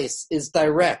precise, is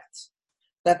direct.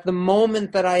 That the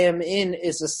moment that I am in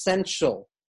is essential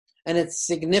and it's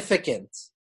significant.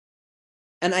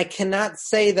 And I cannot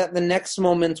say that the next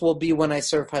moment will be when I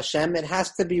serve Hashem. It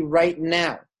has to be right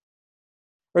now.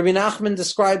 Rebbe Nachman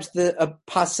describes a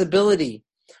possibility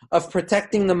of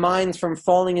protecting the mind from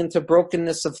falling into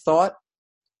brokenness of thought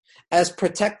as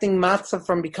protecting matzah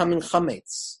from becoming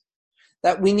chametz.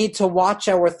 That we need to watch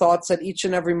our thoughts at each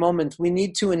and every moment. We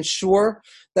need to ensure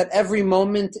that every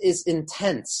moment is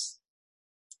intense.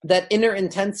 That inner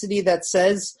intensity that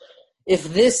says,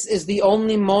 if this is the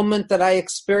only moment that I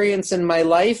experience in my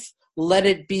life, let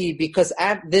it be, because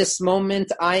at this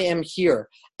moment I am here.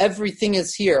 Everything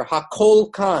is here.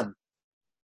 Hakol kan.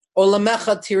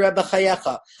 Olamecha tireh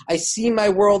b'chayecha. I see my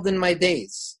world in my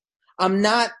days. I'm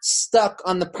not stuck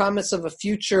on the promise of a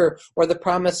future or the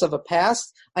promise of a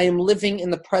past. I am living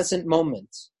in the present moment.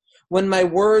 When my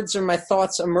words or my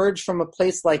thoughts emerge from a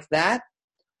place like that,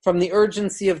 from the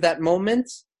urgency of that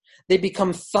moment, they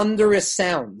become thunderous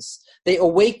sounds. They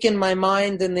awaken my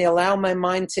mind and they allow my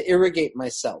mind to irrigate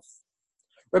myself.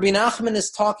 Rebbe Nachman is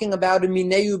talking about a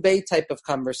mineu bey type of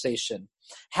conversation,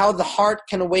 how the heart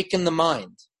can awaken the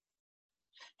mind,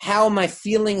 how my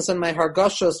feelings and my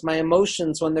hargashos, my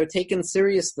emotions, when they're taken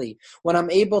seriously, when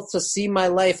I'm able to see my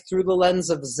life through the lens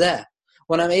of Zeh,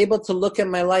 when I'm able to look at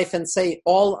my life and say,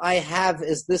 all I have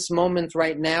is this moment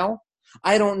right now,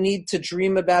 I don't need to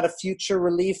dream about a future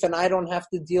relief and I don't have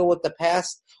to deal with the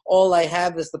past. All I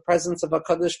have is the presence of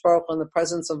HaKadosh Baruch Hu and the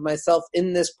presence of myself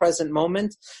in this present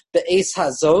moment. Be'ez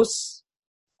hazos,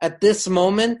 at this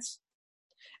moment,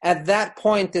 at that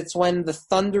point, it's when the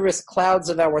thunderous clouds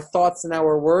of our thoughts and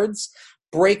our words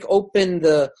break open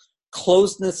the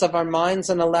closedness of our minds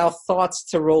and allow thoughts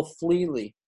to roll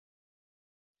freely.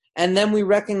 And then we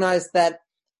recognize that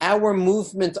our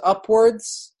movement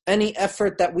upwards, any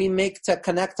effort that we make to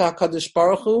connect to HaKadosh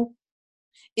Baruch Hu,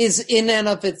 is in and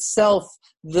of itself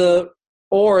the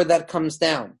ore that comes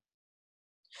down.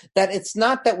 That it's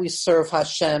not that we serve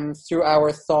Hashem through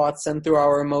our thoughts and through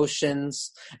our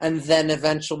emotions, and then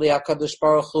eventually HaKadosh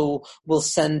Baruch Hu will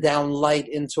send down light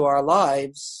into our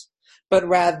lives, but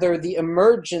rather the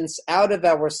emergence out of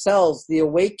ourselves, the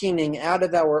awakening out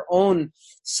of our own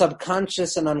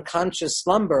subconscious and unconscious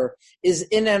slumber is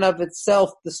in and of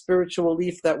itself the spiritual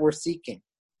leaf that we're seeking.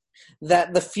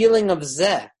 That the feeling of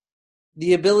Zeh,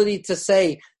 the ability to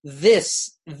say, this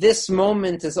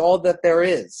moment is all that there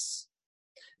is.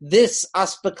 This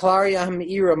aspeklaria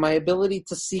ha'meira, my ability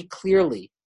to see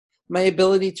clearly, my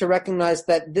ability to recognize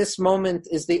that this moment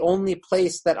is the only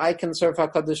place that I can serve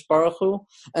HaKadosh Baruch Hu,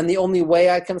 and the only way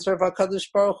I can serve HaKadosh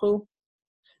Baruch Hu,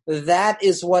 that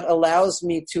is what allows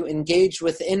me to engage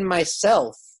within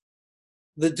myself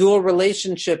the dual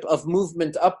relationship of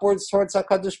movement upwards towards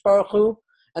HaKadosh Baruch Hu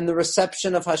and the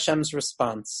reception of Hashem's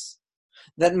response.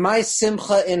 That my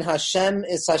simcha in Hashem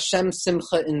is Hashem's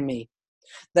simcha in me.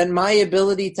 That my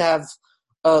ability to have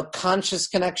a conscious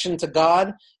connection to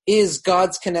God is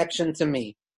God's connection to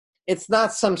me. It's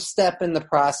not some step in the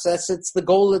process, it's the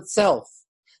goal itself.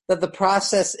 That the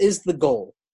process is the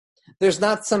goal. There's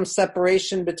not some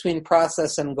separation between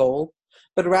process and goal,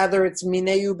 but rather it's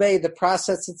minei ubei, the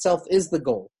process itself is the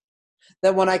goal.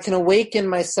 That when I can awaken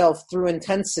myself through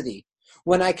intensity,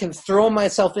 when I can throw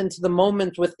myself into the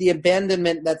moment with the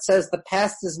abandonment that says the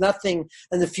past is nothing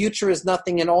and the future is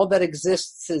nothing and all that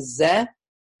exists is zeh,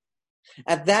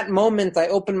 at that moment I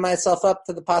open myself up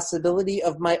to the possibility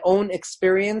of my own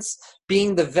experience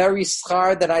being the very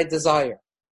schar that I desire.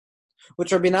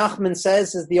 Which Rebbe Nachman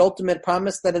says is the ultimate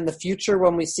promise that in the future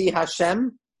when we see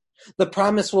Hashem, the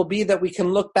promise will be that we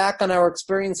can look back on our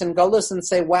experience in Golus and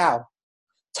say, wow,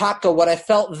 Taka, what I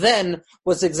felt then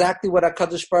was exactly what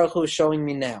HaKadosh Baruch Hu is showing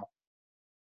me now.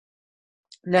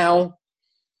 Now,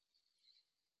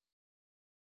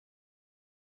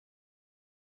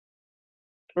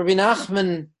 Rebbe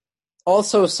Nachman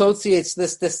also associates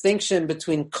this distinction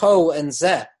between ko and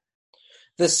zeh,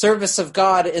 the service of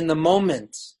God in the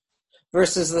moment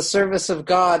versus the service of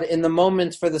God in the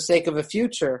moment for the sake of a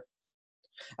future,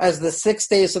 as the 6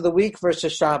 days of the week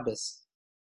versus Shabbos.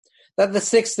 That the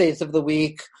 6 days of the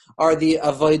week are the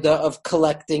avodah of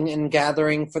collecting and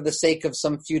gathering for the sake of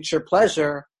some future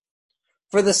pleasure,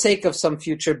 for the sake of some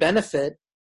future benefit,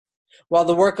 while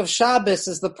the work of Shabbos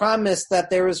is the promise that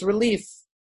there is relief.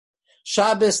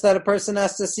 Shabbos that a person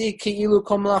has to see, ki'ilu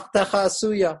kol melachtecha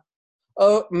asuya,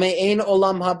 o me'ein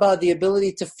olam haba, the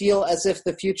ability to feel as if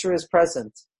the future is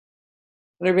present.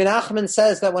 And Rebbe Nachman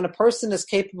says that when a person is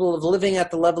capable of living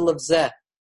at the level of zeh,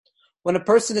 when a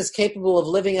person is capable of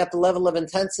living at the level of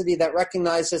intensity that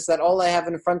recognizes that all I have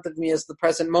in front of me is the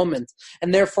present moment,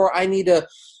 and therefore I need to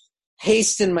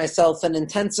hasten myself and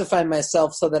intensify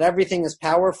myself so that everything is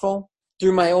powerful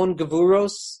through my own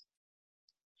gevuros,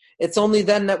 it's only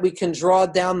then that we can draw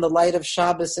down the light of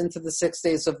Shabbos into the 6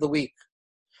 days of the week,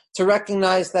 to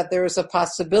recognize that there is a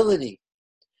possibility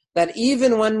that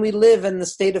even when we live in the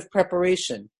state of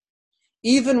preparation,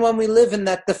 even when we live in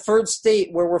that deferred state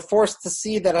where we're forced to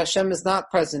see that Hashem is not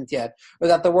present yet, or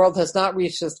that the world has not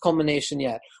reached its culmination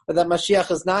yet, or that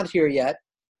Mashiach is not here yet,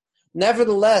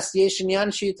 nevertheless, Yesh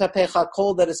Inyan She'yitapecha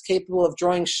Kol, that is capable of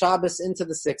drawing Shabbos into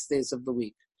the 6 days of the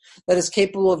week, that is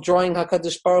capable of drawing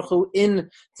HaKadosh Baruch Hu into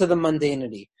the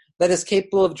mundanity, that is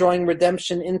capable of drawing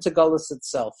redemption into Golus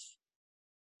itself.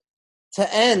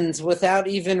 To end without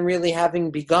even really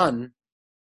having begun,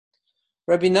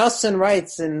 Rebbe Nachman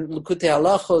writes in Likutei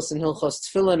Halachos, in Hilchos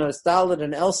Tefillin, or Dalet,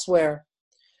 and elsewhere,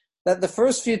 that the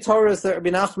first few Torahs that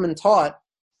Rebbe Nachman taught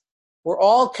were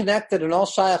all connected and all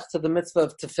shaykh to the mitzvah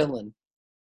of Tefillin.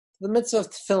 The mitzvah of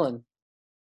Tefillin.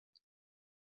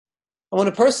 And when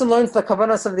a person learns the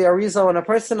kavanas of the Arizal, when a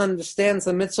person understands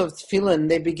the mitzvah of Tefillin,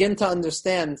 they begin to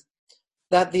understand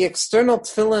that the external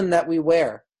Tefillin that we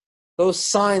wear, those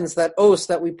signs, that os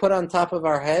that we put on top of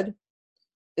our head,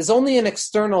 is only an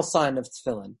external sign of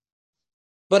tefillin.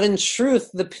 But in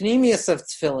truth, the pnimius of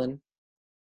tefillin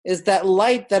is that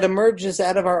light that emerges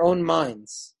out of our own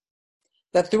minds.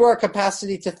 That through our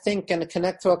capacity to think and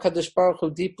connect to HaKadosh Baruch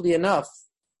Hu deeply enough,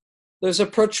 there's a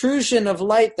protrusion of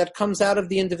light that comes out of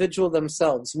the individual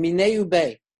themselves, minei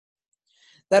ubei.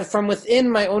 That from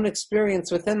within my own experience,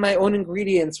 within my own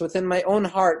ingredients, within my own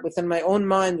heart, within my own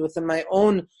mind, within my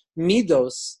own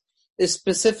midos, is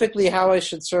specifically how I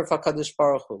should serve HaKadosh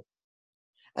Baruch Hu.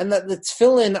 And that the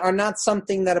tefillin are not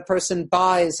something that a person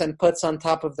buys and puts on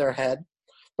top of their head,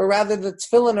 but rather the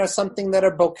tefillin are something that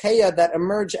are bokeya, that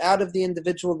emerge out of the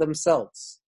individual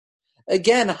themselves.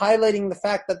 Again, highlighting the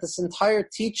fact that this entire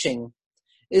teaching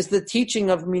is the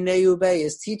teaching of Minei Ubei,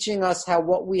 is teaching us how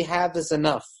what we have is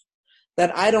enough.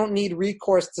 That I don't need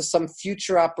recourse to some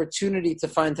future opportunity to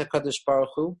find HaKadosh Baruch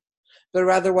Hu, but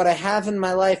rather what I have in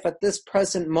my life at this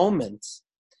present moment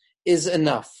is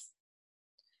enough.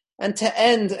 And to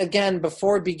end, again,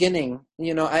 before beginning,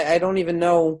 I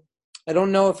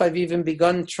don't know if I've even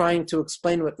begun trying to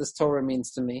explain what this Torah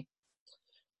means to me.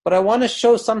 But I want to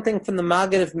show something from the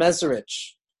Maggid of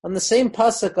Mezerich, on the same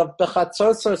pasuk of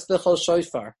Bechatzortzor Stichol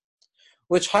Shofar,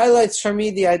 which highlights for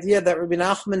me the idea that Rebbe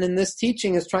Nachman in this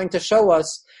teaching is trying to show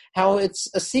us how it's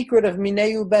a secret of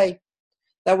Minei Ubei,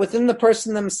 that within the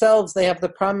person themselves they have the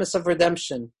promise of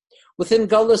redemption. Within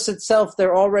Golus itself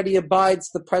there already abides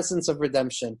the presence of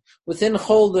redemption. Within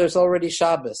Chol there's already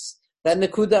Shabbos. That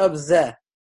nekuda of zeh,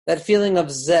 that feeling of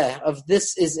zeh, of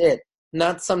this is it,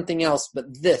 not something else, but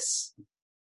this.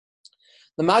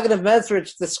 The Maggid of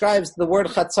Mezrich describes the word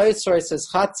chatzaitzros as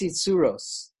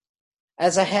chatzitzuros,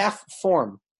 as a half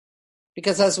form.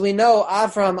 Because as we know,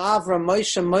 Avram,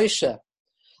 Moshe, Moshe,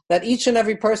 that each and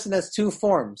every person has two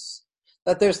forms.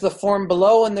 That there's the form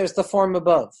below and there's the form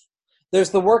above.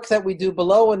 There's the work that we do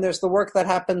below and there's the work that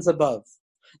happens above.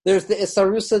 There's the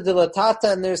Isarusa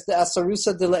dilatata and there's the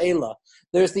Asarusa dilaela.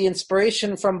 There's the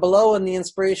inspiration from below and the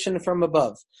inspiration from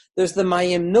above. There's the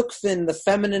Mayim Nukvin, the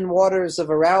feminine waters of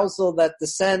arousal that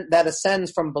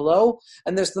ascend from below,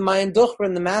 and there's the Mayim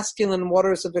Duchrin, the masculine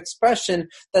waters of expression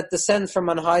that descend from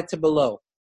on high to below.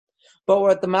 But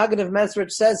what the Maggid of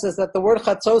Mezrich says is that the word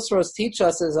Chatzosros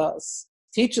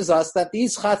teaches us that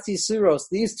these Chatzisuros,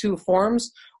 these two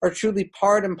forms, are truly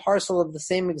part and parcel of the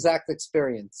same exact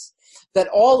experience. That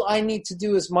all I need to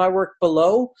do is my work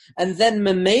below, and then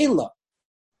Memela,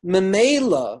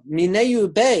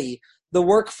 Mineyu Bey, the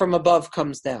work from above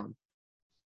comes down.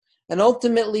 And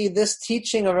ultimately, this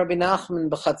teaching of Rebbe Nachman,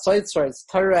 B'Chatzotzros,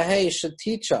 Torah Hey, should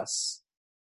teach us,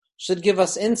 should give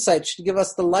us insight, should give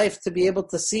us the life to be able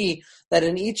to see that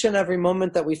in each and every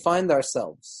moment that we find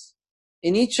ourselves,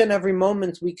 in each and every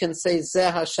moment we can say,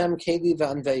 Zeh Hashem Keli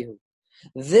V'Anvehu.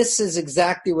 This is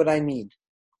exactly what I need.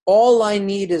 All I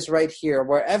need is right here.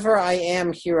 Wherever I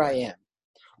am, here I am.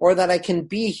 Or that I can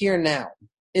be here now,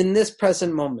 in this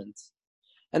present moment.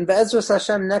 And Be'ezras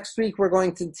Hashem, next week we're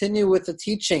going to continue with the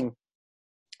teaching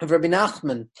of Rebbe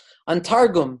Nachman on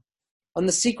Targum, on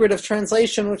the secret of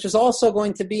translation, which is also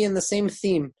going to be in the same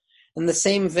theme, in the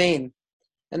same vein.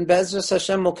 And Be'ezras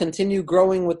Hashem will continue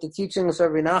growing with the teachings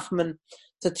of Rebbe Nachman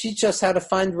to teach us how to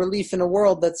find relief in a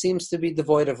world that seems to be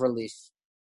devoid of relief.